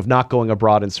notion of not going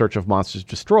abroad in search of monsters to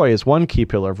destroy is one key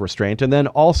pillar of restraint, and then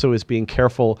also is being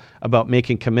careful about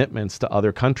making commitments to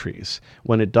other countries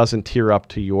when it doesn't tier up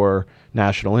to your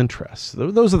national interests.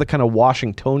 Those are the kind of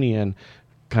Washingtonian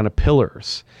kind of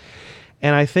pillars.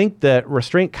 And I think that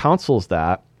restraint counsels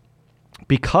that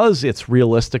because it's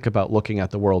realistic about looking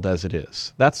at the world as it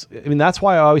is. That's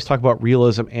why I always talk about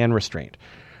realism and restraint.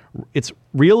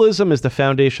 Realism is the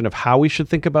foundation of how we should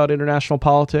think about international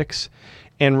politics,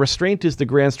 and restraint is the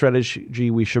grand strategy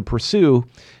we should pursue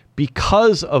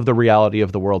because of the reality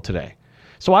of the world today.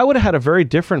 So I would have had a very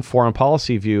different foreign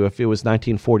policy view if it was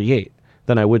 1948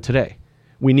 than I would today.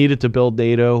 We needed to build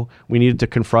NATO. We needed to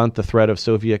confront the threat of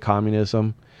Soviet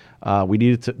communism.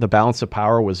 The balance of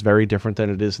power was very different than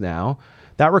it is now.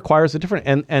 That requires a different,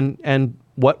 and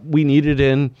what we needed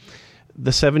in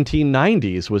the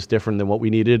 1790s was different than what we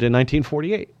needed in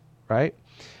 1948, right?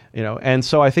 And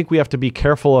so I think we have to be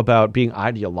careful about being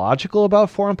ideological about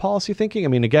foreign policy thinking. I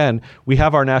mean, again, we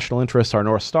have our national interests, our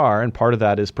North Star, and part of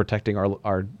that is protecting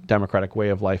our democratic way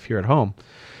of life here at home.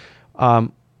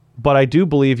 But I do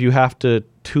believe you have to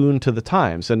tune to the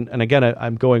times. And again,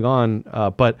 I'm going on,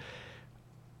 but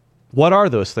what are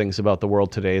those things about the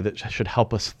world today that should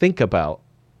help us think about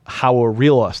how a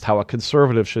realist, how a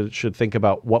conservative should think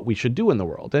about what we should do in the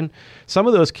world? And some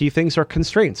of those key things are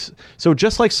constraints. So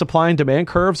just like supply and demand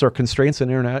curves are constraints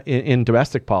in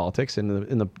domestic politics,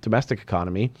 in the domestic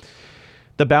economy,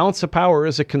 the balance of power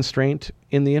is a constraint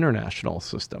in the international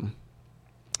system.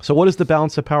 So what does the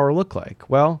balance of power look like?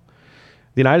 Well,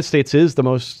 the United States is the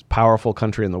most powerful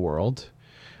country in the world,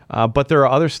 but there are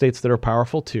other states that are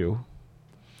powerful too.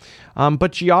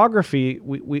 But geography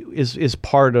is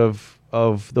part of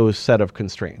those set of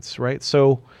constraints, right?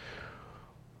 So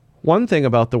one thing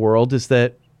about the world is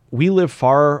that we live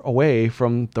far away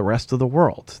from the rest of the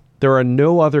world. There are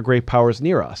no other great powers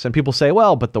near us. And people say,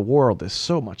 well, but the world is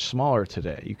so much smaller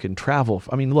today. You can travel.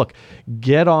 I mean, look,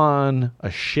 get on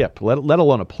a ship, let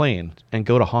alone a plane, and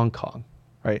go to Hong Kong,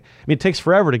 right? I mean, it takes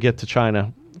forever to get to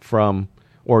China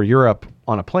or Europe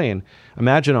on a plane.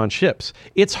 Imagine on ships.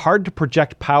 It's hard to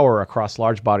project power across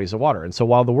large bodies of water. And so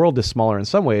while the world is smaller in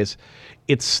some ways,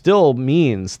 it still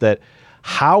means that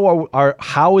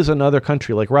how is another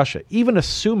country like Russia, even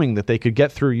assuming that they could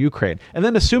get through Ukraine, and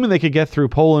then assuming they could get through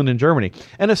Poland and Germany,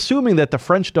 and assuming that the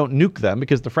French don't nuke them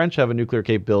because the French have a nuclear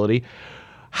capability,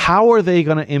 how are they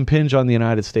going to impinge on the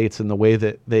United States in the way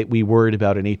that we worried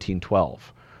about in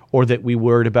 1812, or that we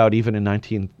worried about even in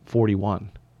 1941,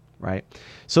 right?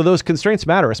 So those constraints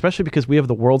matter, especially because we have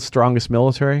the world's strongest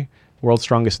military, world's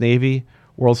strongest Navy,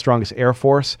 world's strongest Air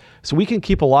Force, so we can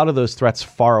keep a lot of those threats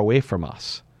far away from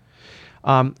us.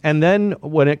 And then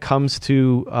when it comes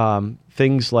to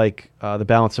things like the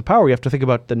balance of power, we have to think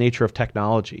about the nature of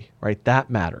technology, right?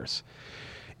 That matters.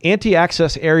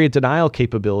 Anti-access area denial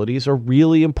capabilities are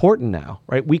really important now,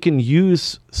 right? We can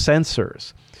use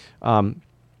sensors,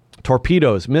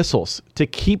 torpedoes, missiles to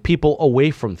keep people away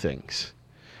from things.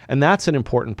 And that's an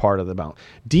important part of the balance.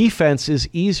 Defense is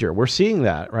easier. We're seeing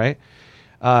that, right?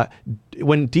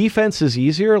 When defense is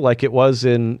easier, like it was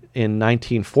in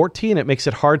 1914, it makes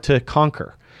it hard to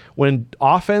conquer. When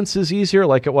offense is easier,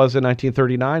 like it was in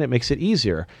 1939, it makes it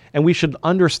easier. And we should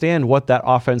understand what that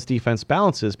offense-defense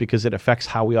balance is because it affects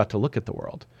how we ought to look at the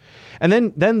world. And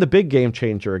then the big game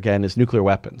changer, again, is nuclear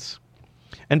weapons.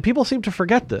 And people seem to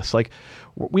forget this. Like,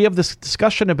 we have this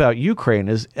discussion about Ukraine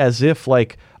as if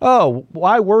like, oh,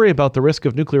 why worry about the risk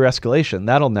of nuclear escalation?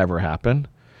 That'll never happen.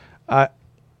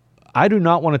 I do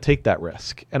not want to take that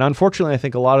risk. And unfortunately, I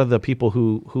think a lot of the people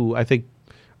who I think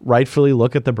rightfully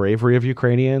look at the bravery of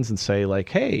Ukrainians and say like,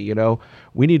 hey,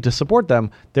 we need to support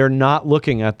them. They're not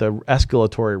looking at the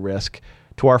escalatory risk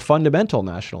to our fundamental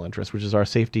national interest, which is our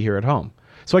safety here at home.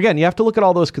 So again, you have to look at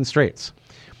all those constraints.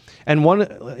 And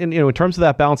in terms of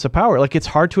that balance of power, like it's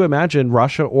hard to imagine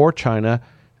Russia or China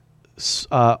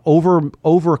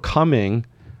overcoming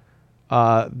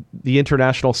the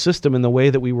international system in the way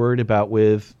that we worried about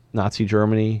with Nazi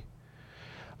Germany,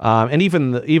 and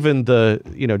even the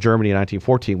Germany in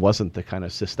 1914 wasn't the kind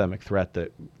of systemic threat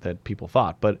that people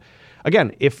thought. But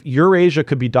again, if Eurasia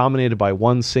could be dominated by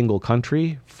one single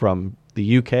country from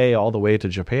the UK all the way to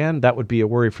Japan, that would be a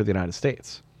worry for the United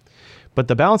States. But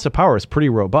the balance of power is pretty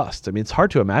robust. I mean, it's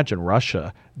hard to imagine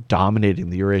Russia dominating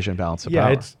the Eurasian balance of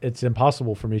power. Yeah, it's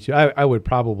impossible for me to. I would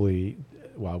probably.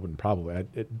 Well, I wouldn't probably. I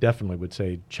definitely would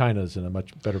say China's in a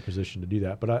much better position to do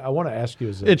that. But I want to ask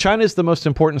you: China is the most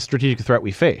important strategic threat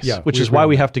we face, which is why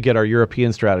we have to get our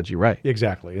European strategy right.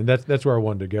 Exactly, and that's where I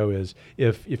wanted to go. Is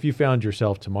if you found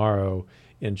yourself tomorrow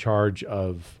in charge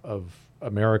of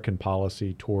American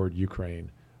policy toward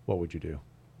Ukraine, what would you do?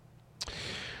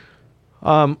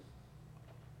 One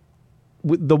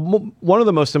of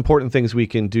the most important things we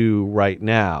can do right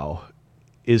now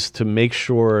is to make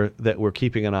sure that we're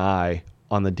keeping an eye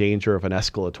on the danger of an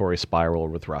escalatory spiral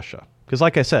with Russia. Because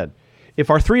like I said,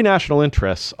 if our three national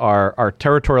interests are our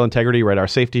territorial integrity, right, our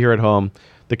safety here at home,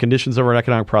 the conditions of our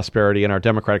economic prosperity, and our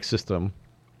democratic system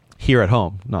here at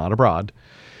home, not abroad,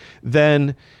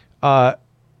 then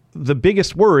the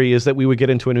biggest worry is that we would get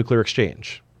into a nuclear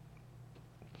exchange.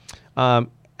 And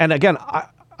again,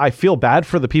 I feel bad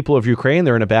for the people of Ukraine.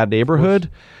 They're in a bad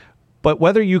neighborhood. But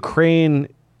whether Ukraine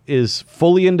is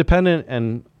fully independent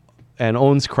and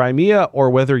owns Crimea, or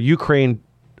whether Ukraine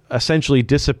essentially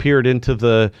disappeared into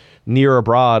the near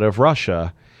abroad of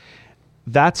Russia,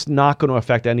 that's not going to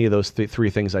affect any of those three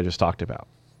things I just talked about.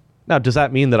 Now, does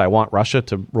that mean that I want Russia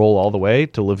to roll all the way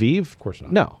to Lviv? Of course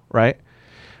not. No, right?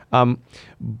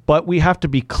 But we have to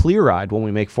be clear-eyed when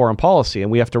we make foreign policy,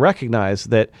 and we have to recognize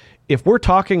that if we're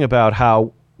talking about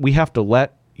how we have to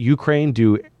let Ukraine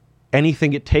do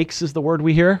anything it takes is the word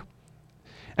we hear,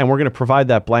 and we're going to provide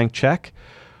that blank check,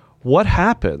 what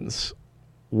happens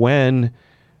when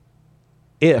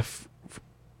and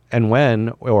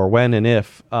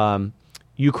if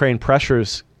Ukraine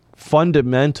pressures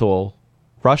fundamental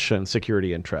Russian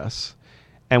security interests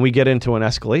and we get into an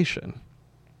escalation?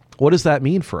 What does that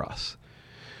mean for us?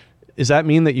 Does that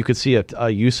mean that you could see a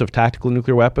use of tactical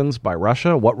nuclear weapons by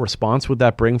Russia? What response would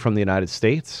that bring from the United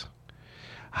States?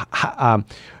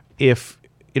 If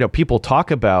people talk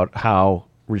about how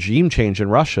regime change in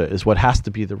Russia is what has to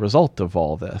be the result of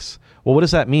all this. Well, what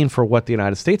does that mean for what the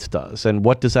United States does? And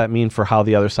what does that mean for how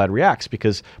the other side reacts?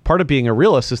 Because part of being a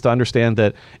realist is to understand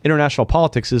that international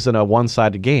politics isn't a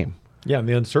one-sided game. Yeah, and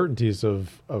the uncertainties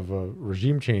of a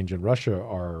regime change in Russia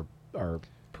are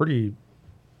pretty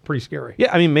scary.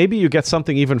 Yeah, I mean, maybe you get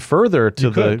something even further to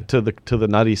the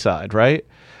nutty side, right?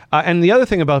 And the other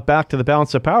thing about back to the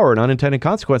balance of power and unintended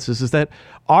consequences is that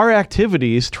our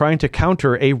activities trying to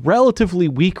counter a relatively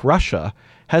weak Russia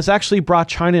has actually brought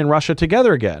China and Russia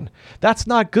together again. That's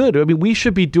not good. I mean, we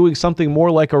should be doing something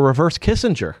more like a reverse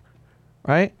Kissinger,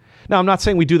 right? Now, I'm not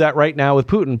saying we do that right now with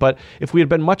Putin, but if we had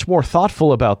been much more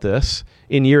thoughtful about this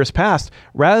in years past,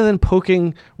 rather than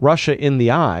poking Russia in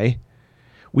the eye,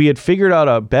 we had figured out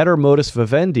a better modus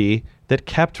vivendi that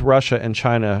kept Russia and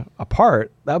China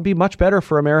apart. That would be much better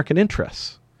for American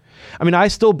interests. I mean, I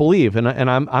still believe, and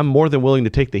I'm more than willing to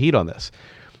take the heat on this,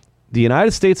 the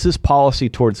United States' policy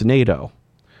towards NATO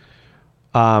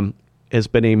has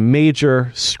been a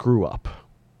major screw up.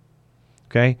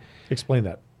 Okay? Explain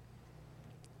that.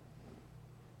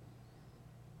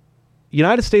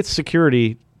 United States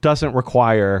security doesn't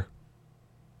require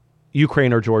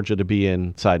Ukraine or Georgia to be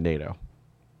inside NATO.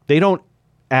 They don't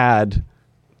add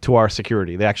to our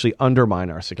security. They actually undermine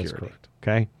our security. That's correct.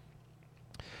 Okay?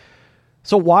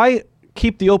 So why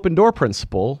keep the open door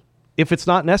principle if it's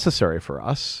not necessary for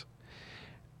us?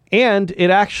 And it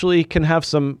actually can have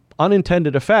some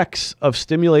unintended effects of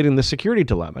stimulating the security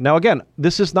dilemma. Now, again,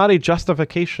 this is not a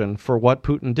justification for what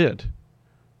Putin did.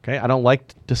 Okay? I don't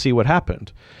like to see what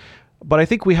happened. But I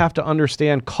think we have to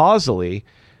understand causally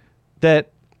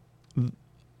that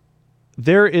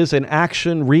there is an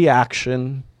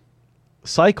action-reaction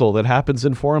cycle that happens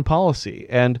in foreign policy.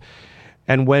 And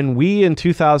when we in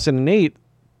 2008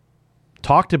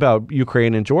 talked about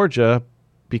Ukraine and Georgia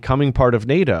becoming part of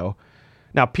NATO,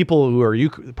 now people who are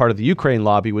part of the Ukraine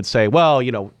lobby would say, well,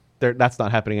 that's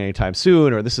not happening anytime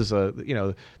soon, or this was a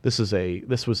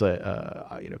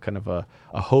kind of a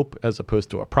hope as opposed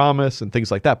to a promise and things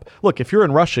like that. Look, if you're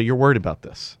in Russia, you're worried about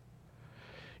this.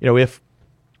 If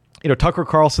Tucker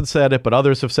Carlson said it, but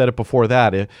others have said it before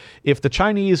that. If the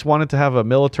Chinese wanted to have a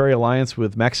military alliance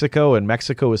with Mexico and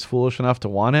Mexico is foolish enough to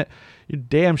want it, you're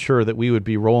damn sure that we would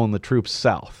be rolling the troops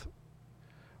south.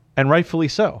 And rightfully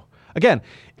so. Again,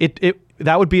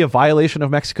 that would be a violation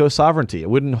of Mexico's sovereignty. It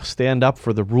wouldn't stand up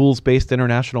for the rules-based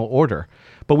international order.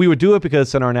 But we would do it because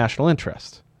it's in our national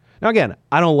interest. Now, again,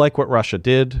 I don't like what Russia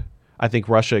did. I think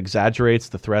Russia exaggerates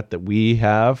the threat that we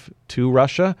have to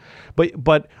Russia.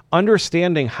 But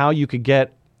understanding how you could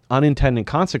get unintended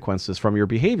consequences from your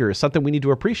behavior is something we need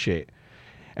to appreciate.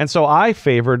 And so I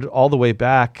favored all the way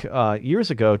back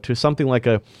years ago to something like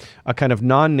a kind of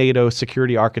non-NATO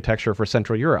security architecture for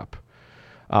Central Europe.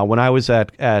 When I was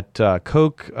at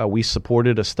Koch, we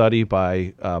supported a study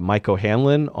by Mike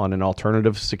O'Hanlon on an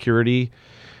alternative security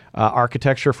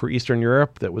architecture for Eastern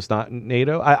Europe that was not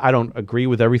NATO. I don't agree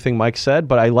with everything Mike said,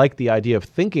 but I like the idea of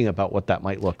thinking about what that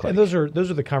might look like. And those are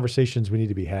the conversations we need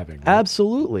to be having. Right?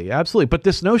 Absolutely. But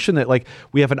this notion that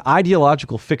we have an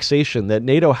ideological fixation that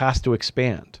NATO has to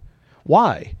expand.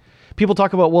 Why? People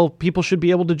talk about, well, people should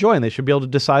be able to join. They should be able to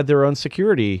decide their own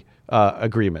security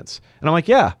agreements. And I'm like,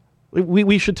 yeah,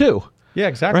 we should too. Yeah,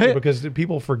 exactly. Right? Because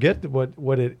people forget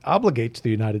what it obligates the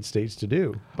United States to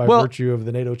do by virtue of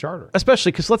the NATO Charter.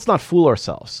 Especially because let's not fool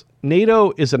ourselves.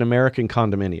 NATO is an American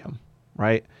condominium,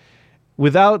 right?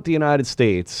 Without the United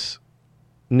States,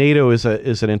 NATO is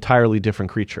an entirely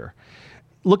different creature.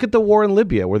 Look at the war in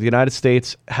Libya, where the United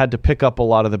States had to pick up a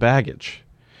lot of the baggage.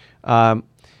 The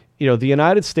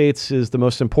United States is the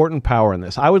most important power in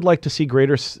this. I would like to see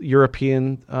greater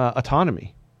European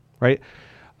autonomy, right?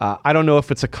 I don't know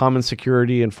if it's a common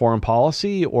security and foreign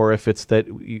policy or if it's that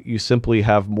you simply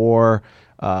have more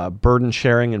burden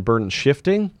sharing and burden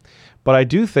shifting. But I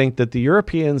do think that the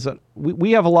Europeans,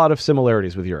 we have a lot of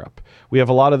similarities with Europe. We have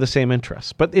a lot of the same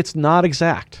interests, but it's not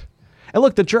exact. And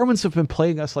look, the Germans have been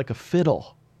playing us like a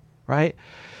fiddle, right?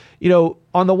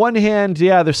 On the one hand,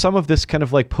 yeah, there's some of this kind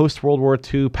of like post-World War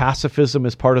II pacifism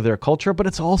as part of their culture, but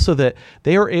it's also that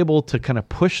they are able to kind of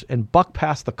push and buck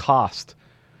past the cost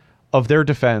of their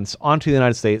defense onto the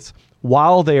United States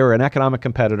while they are an economic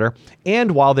competitor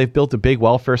and while they've built a big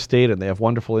welfare state and they have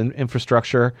wonderful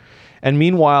infrastructure. And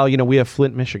meanwhile, we have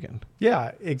Flint, Michigan.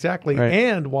 Yeah, exactly. Right.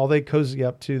 And while they cozy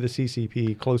up to the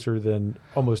CCP closer than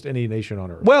almost any nation on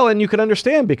earth. Well, and you can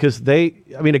understand because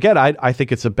again, I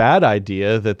think it's a bad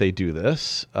idea that they do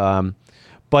this.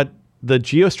 But the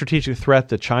geostrategic threat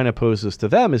that China poses to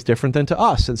them is different than to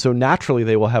us. And so naturally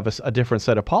they will have a different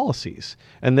set of policies.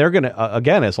 And they're going to,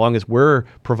 again, as long as we're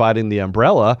providing the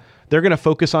umbrella, they're going to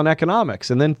focus on economics.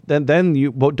 And then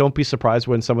you don't be surprised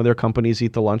when some of their companies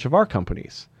eat the lunch of our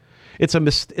companies. It's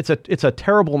a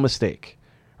terrible mistake,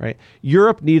 right?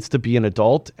 Europe needs to be an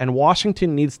adult, and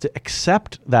Washington needs to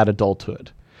accept that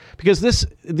adulthood. Because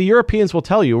the Europeans will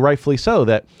tell you, rightfully so,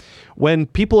 that when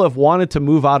people have wanted to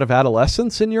move out of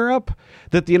adolescence in Europe,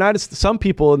 that some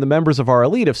people and the members of our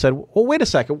elite have said, well, wait a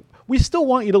second, we still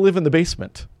want you to live in the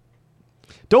basement.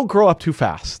 Don't grow up too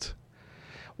fast.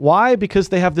 Why? Because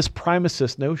they have this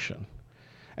primacist notion.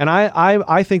 And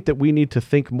I think that we need to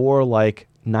think more like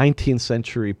 19th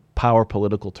century power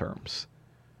political terms,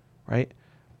 right?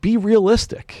 Be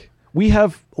realistic. We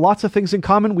have lots of things in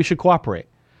common. We should cooperate.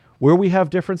 Where we have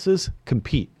differences,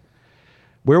 compete.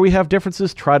 Where we have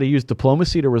differences, try to use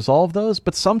diplomacy to resolve those,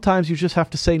 but sometimes you just have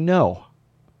to say no.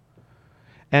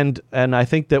 And I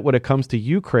think that when it comes to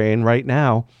Ukraine right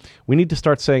now, we need to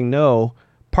start saying no,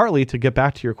 partly to get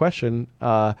back to your question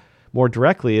more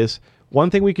directly, is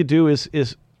one thing we could do is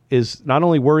not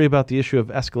only worry about the issue of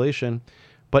escalation,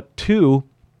 but two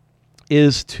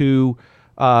is to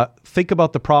think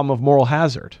about the problem of moral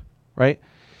hazard, right?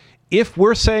 If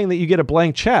we're saying that you get a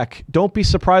blank check, don't be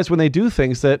surprised when they do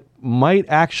things that might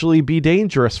actually be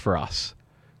dangerous for us.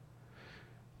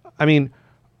 I mean,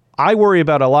 I worry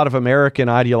about a lot of American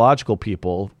ideological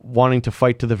people wanting to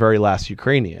fight to the very last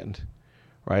Ukrainian,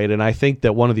 right? And I think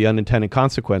that one of the unintended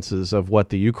consequences of what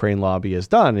the Ukraine lobby has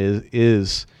done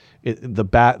is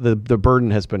the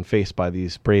burden has been faced by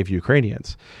these brave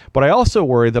Ukrainians. But I also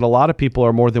worry that a lot of people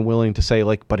are more than willing to say,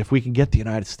 like, but if we can get the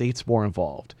United States more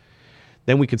involved,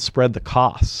 then we could spread the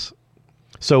costs.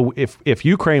 So if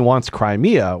Ukraine wants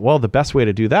Crimea, well, the best way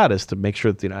to do that is to make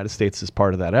sure that the United States is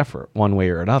part of that effort, one way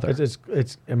or another.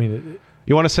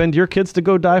 You want to send your kids to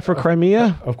go die for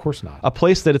Crimea? Of course not. A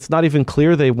place that it's not even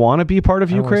clear they want to be part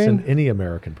of Ukraine? I don't want to send any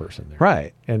American person there.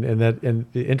 Right. And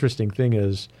the interesting thing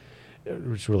is,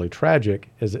 which is really tragic,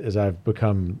 as I've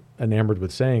become enamored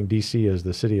with saying D.C. is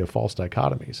the city of false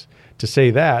dichotomies. To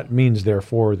say that means,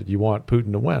 therefore, that you want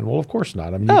Putin to win. Well, of course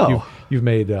not. I mean, no. you've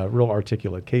made a real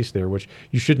articulate case there, which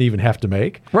you shouldn't even have to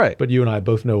make. Right. But you and I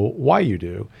both know why you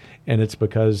do. And it's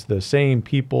because the same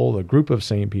people, the group of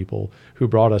same people who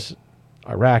brought us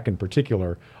Iraq in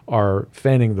particular, are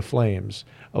fanning the flames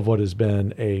of what has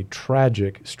been a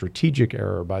tragic strategic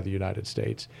error by the United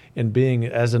States in being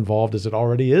as involved as it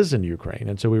already is in Ukraine.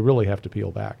 And so we really have to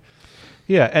peel back.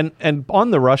 Yeah, and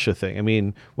on the Russia thing, I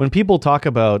mean, when people talk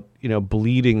about,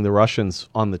 bleeding the Russians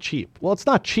on the cheap, well, it's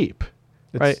not cheap,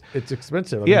 right? It's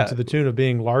expensive. I mean, to the tune of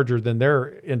being larger than their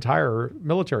entire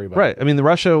military budget. Right. I mean, the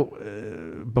Russia,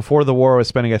 before the war, was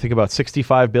spending, I think, about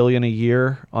 $65 billion a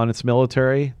year on its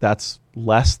military. That's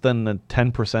less than the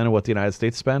 10% of what the United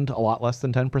States spend, a lot less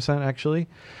than 10%, actually.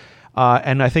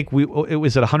 And I think it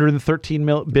was at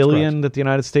 $113 billion that the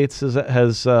United States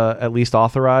has at least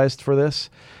authorized for this.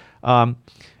 And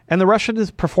the Russian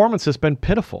performance has been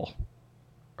pitiful,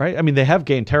 right? I mean, they have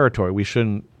gained territory. We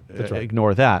shouldn't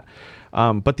ignore that.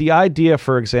 But the idea,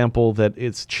 for example, that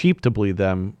it's cheap to bleed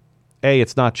them, A,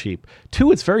 it's not cheap.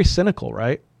 Two, it's very cynical,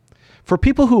 right? For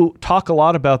people who talk a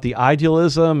lot about the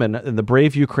idealism and the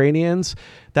brave Ukrainians,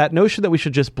 that notion that we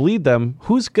should just bleed them,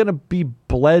 who's going to be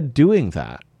bled doing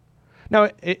that? Now,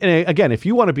 again, if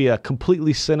you want to be a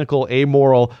completely cynical,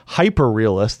 amoral,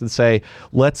 hyper-realist and say,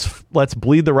 let's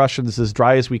bleed the Russians as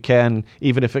dry as we can,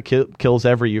 even if it kills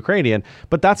every Ukrainian,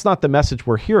 but that's not the message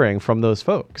we're hearing from those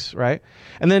folks, right?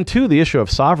 And then, two, the issue of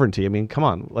sovereignty. I mean, come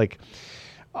on,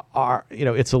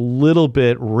 it's a little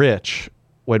bit rich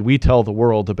when we tell the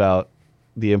world about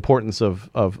the importance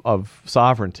of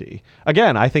sovereignty.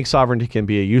 Again, I think sovereignty can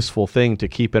be a useful thing to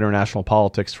keep international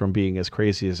politics from being as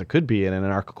crazy as it could be in an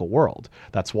anarchical world.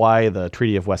 That's why the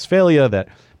Treaty of Westphalia that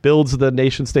builds the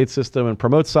nation-state system and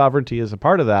promotes sovereignty is a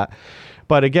part of that.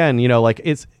 But again,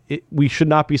 we should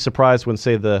not be surprised when,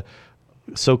 say, the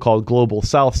so-called global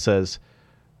South says,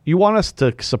 you want us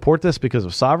to support this because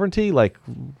of sovereignty? Like,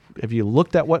 have you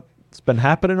looked at what's been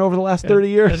happening over the last 30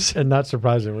 years? And not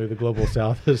surprisingly, the global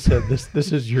South has said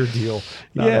this is your deal,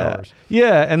 not ours.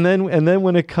 Yeah, and then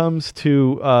when it comes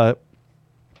to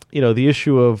the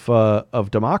issue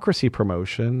of democracy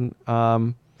promotion,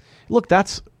 look,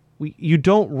 you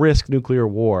don't risk nuclear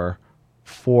war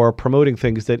for promoting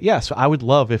things that, yes, I would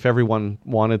love if everyone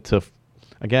wanted to,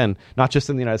 again, not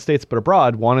just in the United States but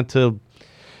abroad, wanted to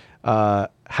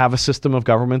have a system of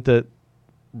government that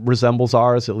resembles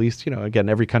ours. At least, again,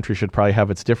 every country should probably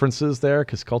have its differences there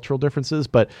because cultural differences,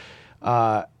 but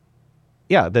that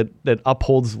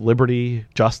upholds liberty,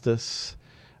 justice,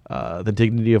 the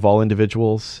dignity of all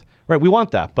individuals. Right, we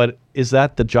want that, but is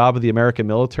that the job of the American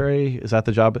military? Is that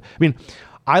the job? I mean,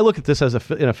 I look at this as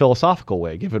in a philosophical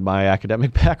way, given my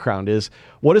academic background, is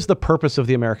what is the purpose of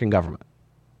the American government?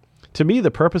 To me,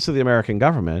 the purpose of the American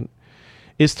government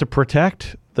is to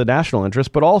protect the national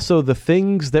interest, but also the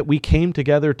things that we came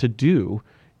together to do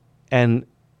and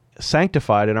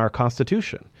sanctified in our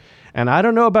Constitution. And I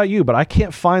don't know about you, but I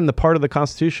can't find the part of the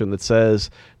Constitution that says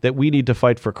that we need to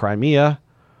fight for Crimea,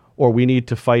 or we need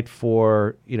to fight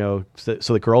for,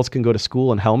 so the girls can go to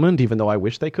school in Helmand, even though I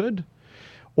wish they could,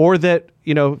 or that,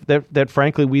 that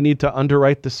frankly, we need to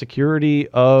underwrite the security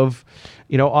of,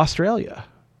 Australia.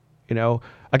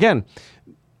 Again,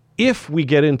 if we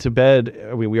get into bed,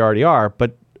 I mean, we already are,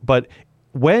 but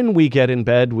when we get in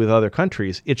bed with other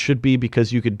countries, it should be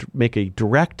because you could make a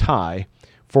direct tie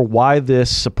for why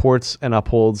this supports and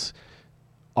upholds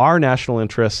our national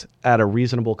interests at a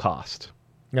reasonable cost.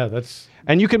 Yeah,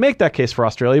 and you can make that case for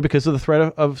Australia because of the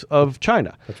threat of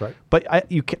China. That's right. But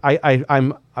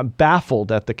I'm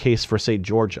baffled at the case for, say,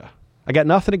 Georgia. I got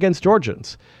nothing against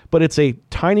Georgians, but it's a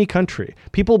tiny country.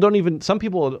 Some people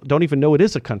don't even know it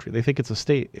is a country. They think it's a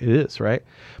state. It is, right?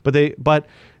 But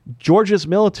Georgia's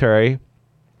military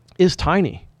is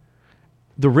tiny.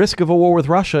 The risk of a war with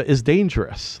Russia is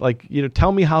dangerous.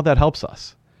 Tell me how that helps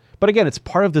us. But again, it's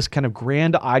part of this kind of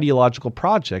grand ideological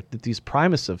project that these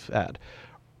primatists have had.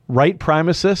 Right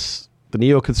primatists, the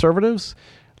neoconservatives;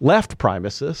 left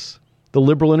primatists, the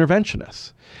liberal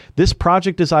interventionists. This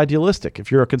project is idealistic.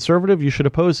 If you're a conservative, you should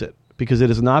oppose it because it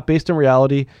is not based in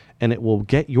reality, and it will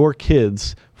get your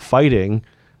kids fighting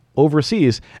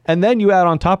overseas. And then you add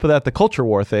on top of that the culture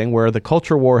war thing, where the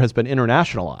culture war has been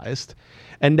internationalized.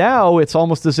 And now it's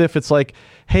almost as if it's like,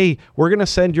 hey, we're going to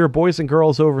send your boys and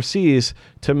girls overseas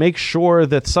to make sure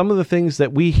that some of the things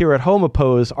that we here at home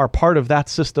oppose are part of that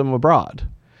system abroad.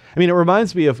 I mean, it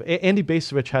reminds me of Andy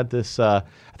Bacevich had this, I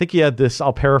think he had this,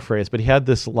 I'll paraphrase, but he had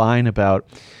this line about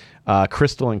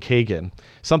Crystal and Kagan.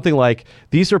 Something like,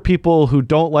 these are people who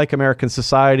don't like American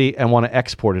society and want to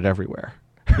export it everywhere.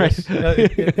 Right?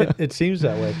 Yes, it seems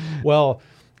that way. Well,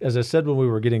 as I said when we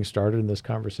were getting started in this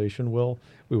conversation, Will,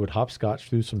 we would hopscotch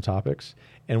through some topics.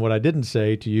 And what I didn't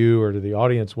say to you or to the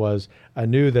audience was I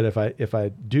knew that if I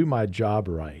do my job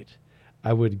right,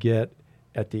 I would get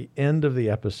at the end of the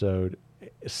episode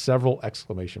several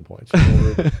exclamation points.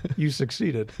 You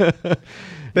succeeded.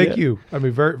 Thank you. I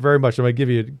mean, very, very much. I'm going to give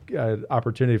you an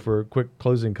opportunity for a quick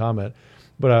closing comment,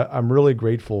 but I'm really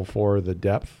grateful for the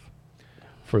depth,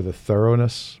 for the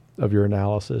thoroughness of your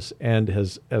analysis, and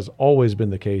has always been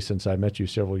the case since I met you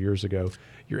several years ago,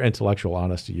 your intellectual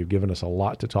honesty. You've given us a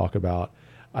lot to talk about.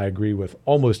 I agree with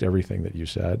almost everything that you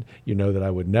said. You know that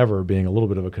I would never, being a little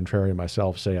bit of a contrarian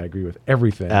myself, say I agree with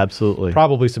everything. Absolutely.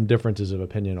 Probably some differences of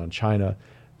opinion on China,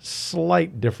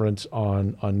 slight difference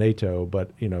on NATO,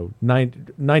 but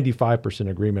 95%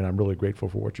 agreement. I'm really grateful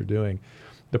for what you're doing.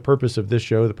 The purpose of this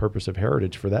show, the purpose of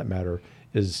Heritage for that matter,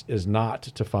 is not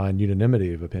to find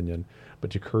unanimity of opinion, but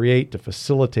to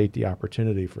facilitate the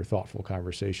opportunity for thoughtful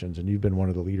conversations. And you've been one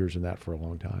of the leaders in that for a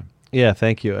long time. Yeah,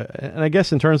 thank you. And I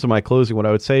guess in terms of my closing, what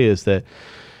I would say is that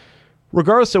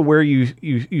regardless of where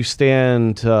you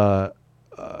stand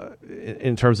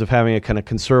in terms of having a kind of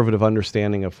conservative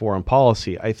understanding of foreign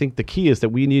policy, I think the key is that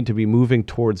we need to be moving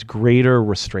towards greater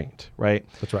restraint, right?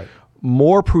 That's right.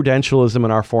 More prudentialism in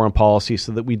our foreign policy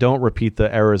so that we don't repeat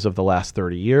the errors of the last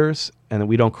 30 years and that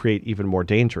we don't create even more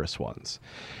dangerous ones.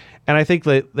 And I think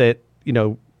that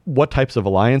what types of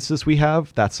alliances we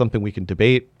have, that's something we can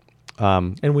debate.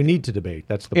 And we need to debate.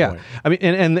 That's the point. I mean,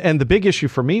 and the big issue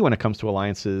for me when it comes to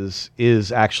alliances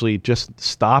is actually just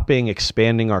stopping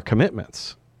expanding our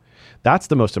commitments. That's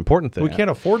the most important thing. We can't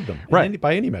afford them, right,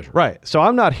 by any measure. Right. So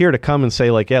I'm not here to come and say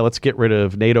let's get rid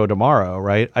of NATO tomorrow,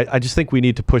 right? I just think we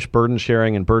need to push burden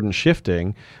sharing and burden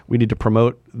shifting. We need to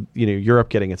promote, Europe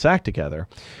getting its act together.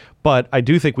 But I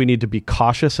do think we need to be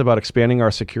cautious about expanding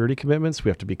our security commitments. We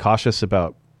have to be cautious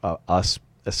about us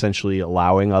essentially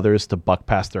allowing others to buck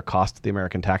past their cost to the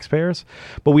American taxpayers.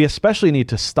 But we especially need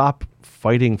to stop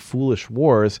fighting foolish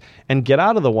wars and get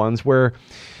out of the ones where,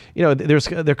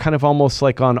 they're kind of almost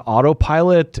like on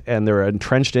autopilot and there are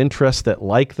entrenched interests that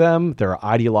like them. There are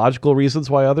ideological reasons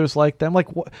why others like them. Like,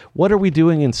 what are we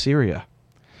doing in Syria?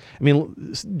 I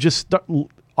mean,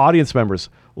 audience members,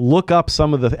 look up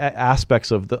some of the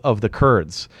aspects of the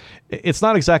Kurds. It's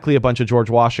not exactly a bunch of George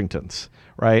Washingtons,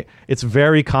 right? It's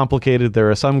very complicated. There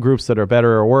are some groups that are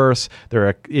better or worse. There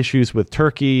are issues with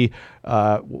Turkey.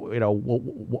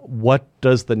 What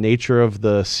does the nature of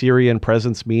the Syrian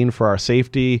presence mean for our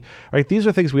safety? Right? These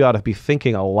are things we ought to be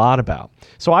thinking a lot about.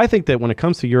 So I think that when it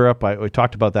comes to Europe, we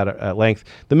talked about that at length.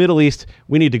 The Middle East,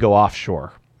 we need to go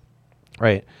offshore,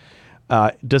 right?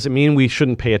 Does it mean we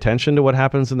shouldn't pay attention to what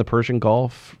happens in the Persian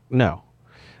Gulf? No.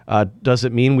 Does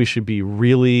it mean we should be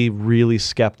really, really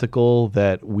skeptical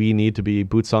that we need to be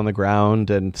boots on the ground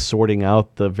and sorting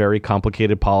out the very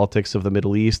complicated politics of the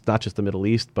Middle East, not just the Middle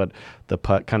East, but the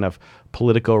kind of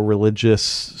politico-religious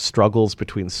struggles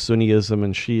between Sunniism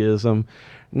and Shiism?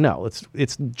 No,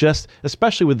 it's just,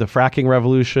 especially with the fracking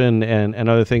revolution and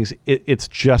other things, it's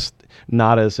just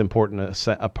not as important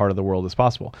a part of the world as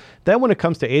possible. Then when it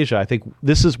comes to Asia, I think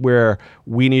this is where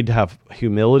we need to have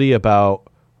humility about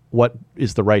what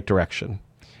is the right direction.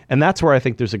 And that's where I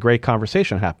think there's a great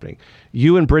conversation happening.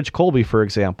 You and Bridge Colby, for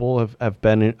example, have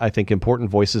been, I think, important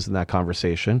voices in that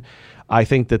conversation. I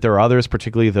think that there are others,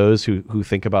 particularly those who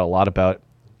think about a lot about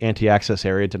anti-access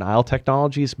area denial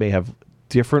technologies, may have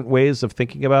different ways of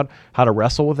thinking about how to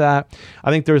wrestle with that.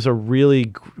 I think there's a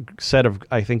really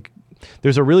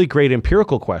there's a really great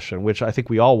empirical question, which I think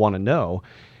we all want to know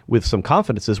with some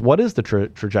confidence, is what is the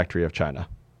trajectory of China?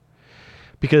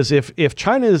 Because if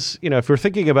China's, if we're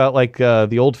thinking about like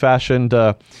the old-fashioned,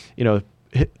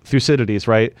 Thucydides,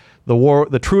 right?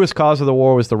 The truest cause of the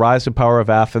war was the rise in power of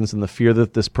Athens and the fear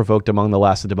that this provoked among the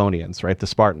Lacedaemonians, right? The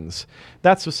Spartans.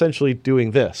 That's essentially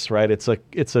doing this, right? It's a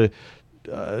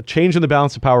change in the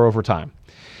balance of power over time.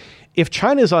 If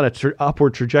China is on an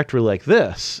upward trajectory like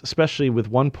this, especially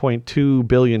with 1.2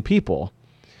 billion people,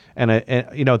 and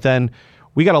then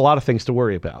we got a lot of things to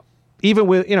worry about. Even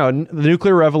with, the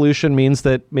nuclear revolution means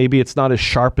that maybe it's not as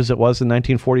sharp as it was in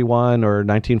 1941 or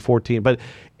 1914, but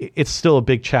it's still a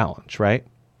big challenge, right?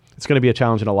 It's going to be a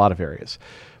challenge in a lot of areas.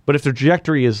 But if the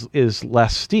trajectory is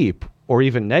less steep or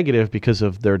even negative because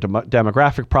of their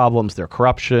demographic problems, their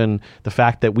corruption, the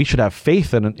fact that we should have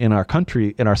faith in our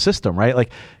country, in our system, right?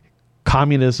 Like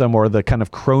communism or the kind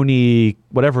of crony,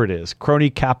 whatever it is,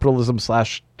 crony capitalism /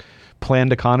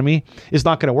 planned economy is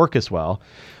not going to work as well.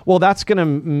 Well, that's going to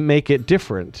make it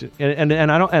different, and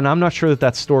I'm not sure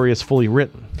that story is fully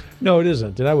written. No, it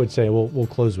isn't. And I would say we'll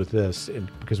close with this,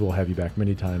 because we'll have you back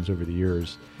many times over the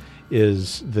years.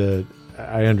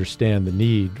 I understand the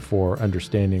need for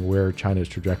understanding where China's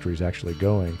trajectory is actually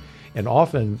going, and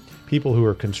often people who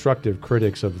are constructive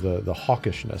critics of the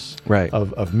hawkishness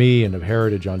of me and of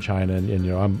Heritage on China,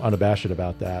 and I'm unabashed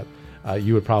about that.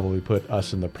 You would probably put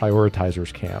us in the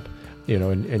prioritizers camp.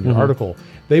 In your article,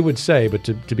 they would say, but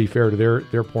to be fair to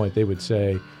their point, they would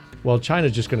say, well,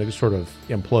 China's just going to sort of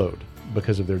implode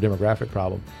because of their demographic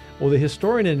problem. Well, the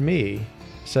historian in me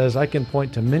says I can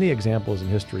point to many examples in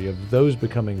history of those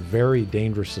becoming very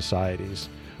dangerous societies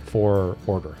for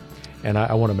order. And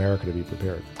I want America to be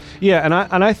prepared. Yeah,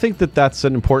 and I think that's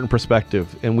an important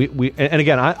perspective. And and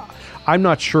again, I'm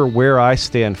not sure where I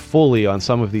stand fully on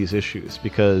some of these issues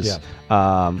because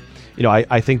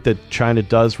I think that China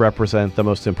does represent the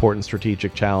most important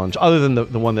strategic challenge, other than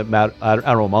the one that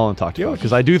Admiral Mullen talked about,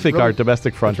 because I do think our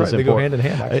domestic front is important. They go hand in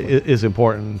hand, actually. Is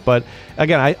important. But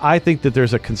again, I think that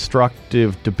there's a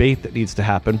constructive debate that needs to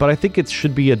happen, but I think it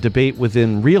should be a debate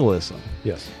within realism.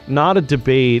 Yes. Not a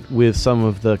debate with some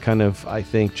of the kind of, I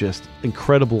think, just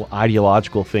incredible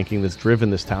ideological thinking that's driven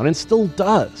this town and still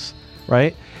does,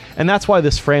 right? And that's why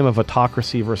this frame of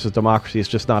autocracy versus democracy is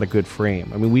just not a good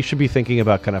frame. I mean, we should be thinking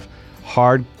about kind of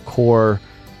hardcore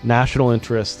national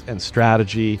interest and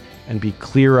strategy and be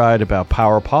clear-eyed about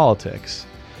power politics,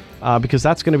 because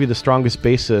that's going to be the strongest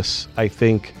basis, I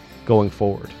think, going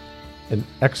forward. An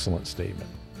excellent statement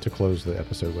to close the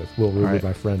episode with. Will Ruger,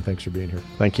 my friend, thanks for being here.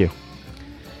 Thank you.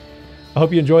 I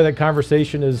hope you enjoyed that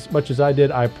conversation as much as I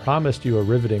did. I promised you a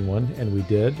riveting one, and we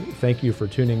did. Thank you for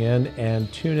tuning in,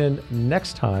 and tune in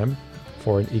next time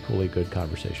for an equally good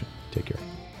conversation. Take care.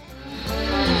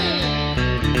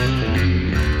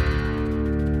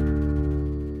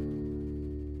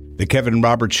 The Kevin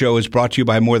Roberts Show is brought to you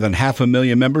by more than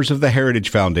 500,000 members of the Heritage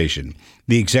Foundation.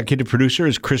 The executive producer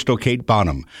is Crystal Kate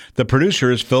Bonham. The producer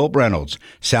is Philip Reynolds.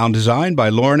 Sound design by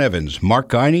Lauren Evans, Mark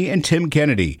Guiney, and Tim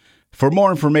Kennedy. For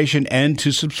more information and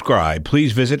to subscribe,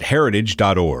 please visit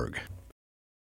heritage.org.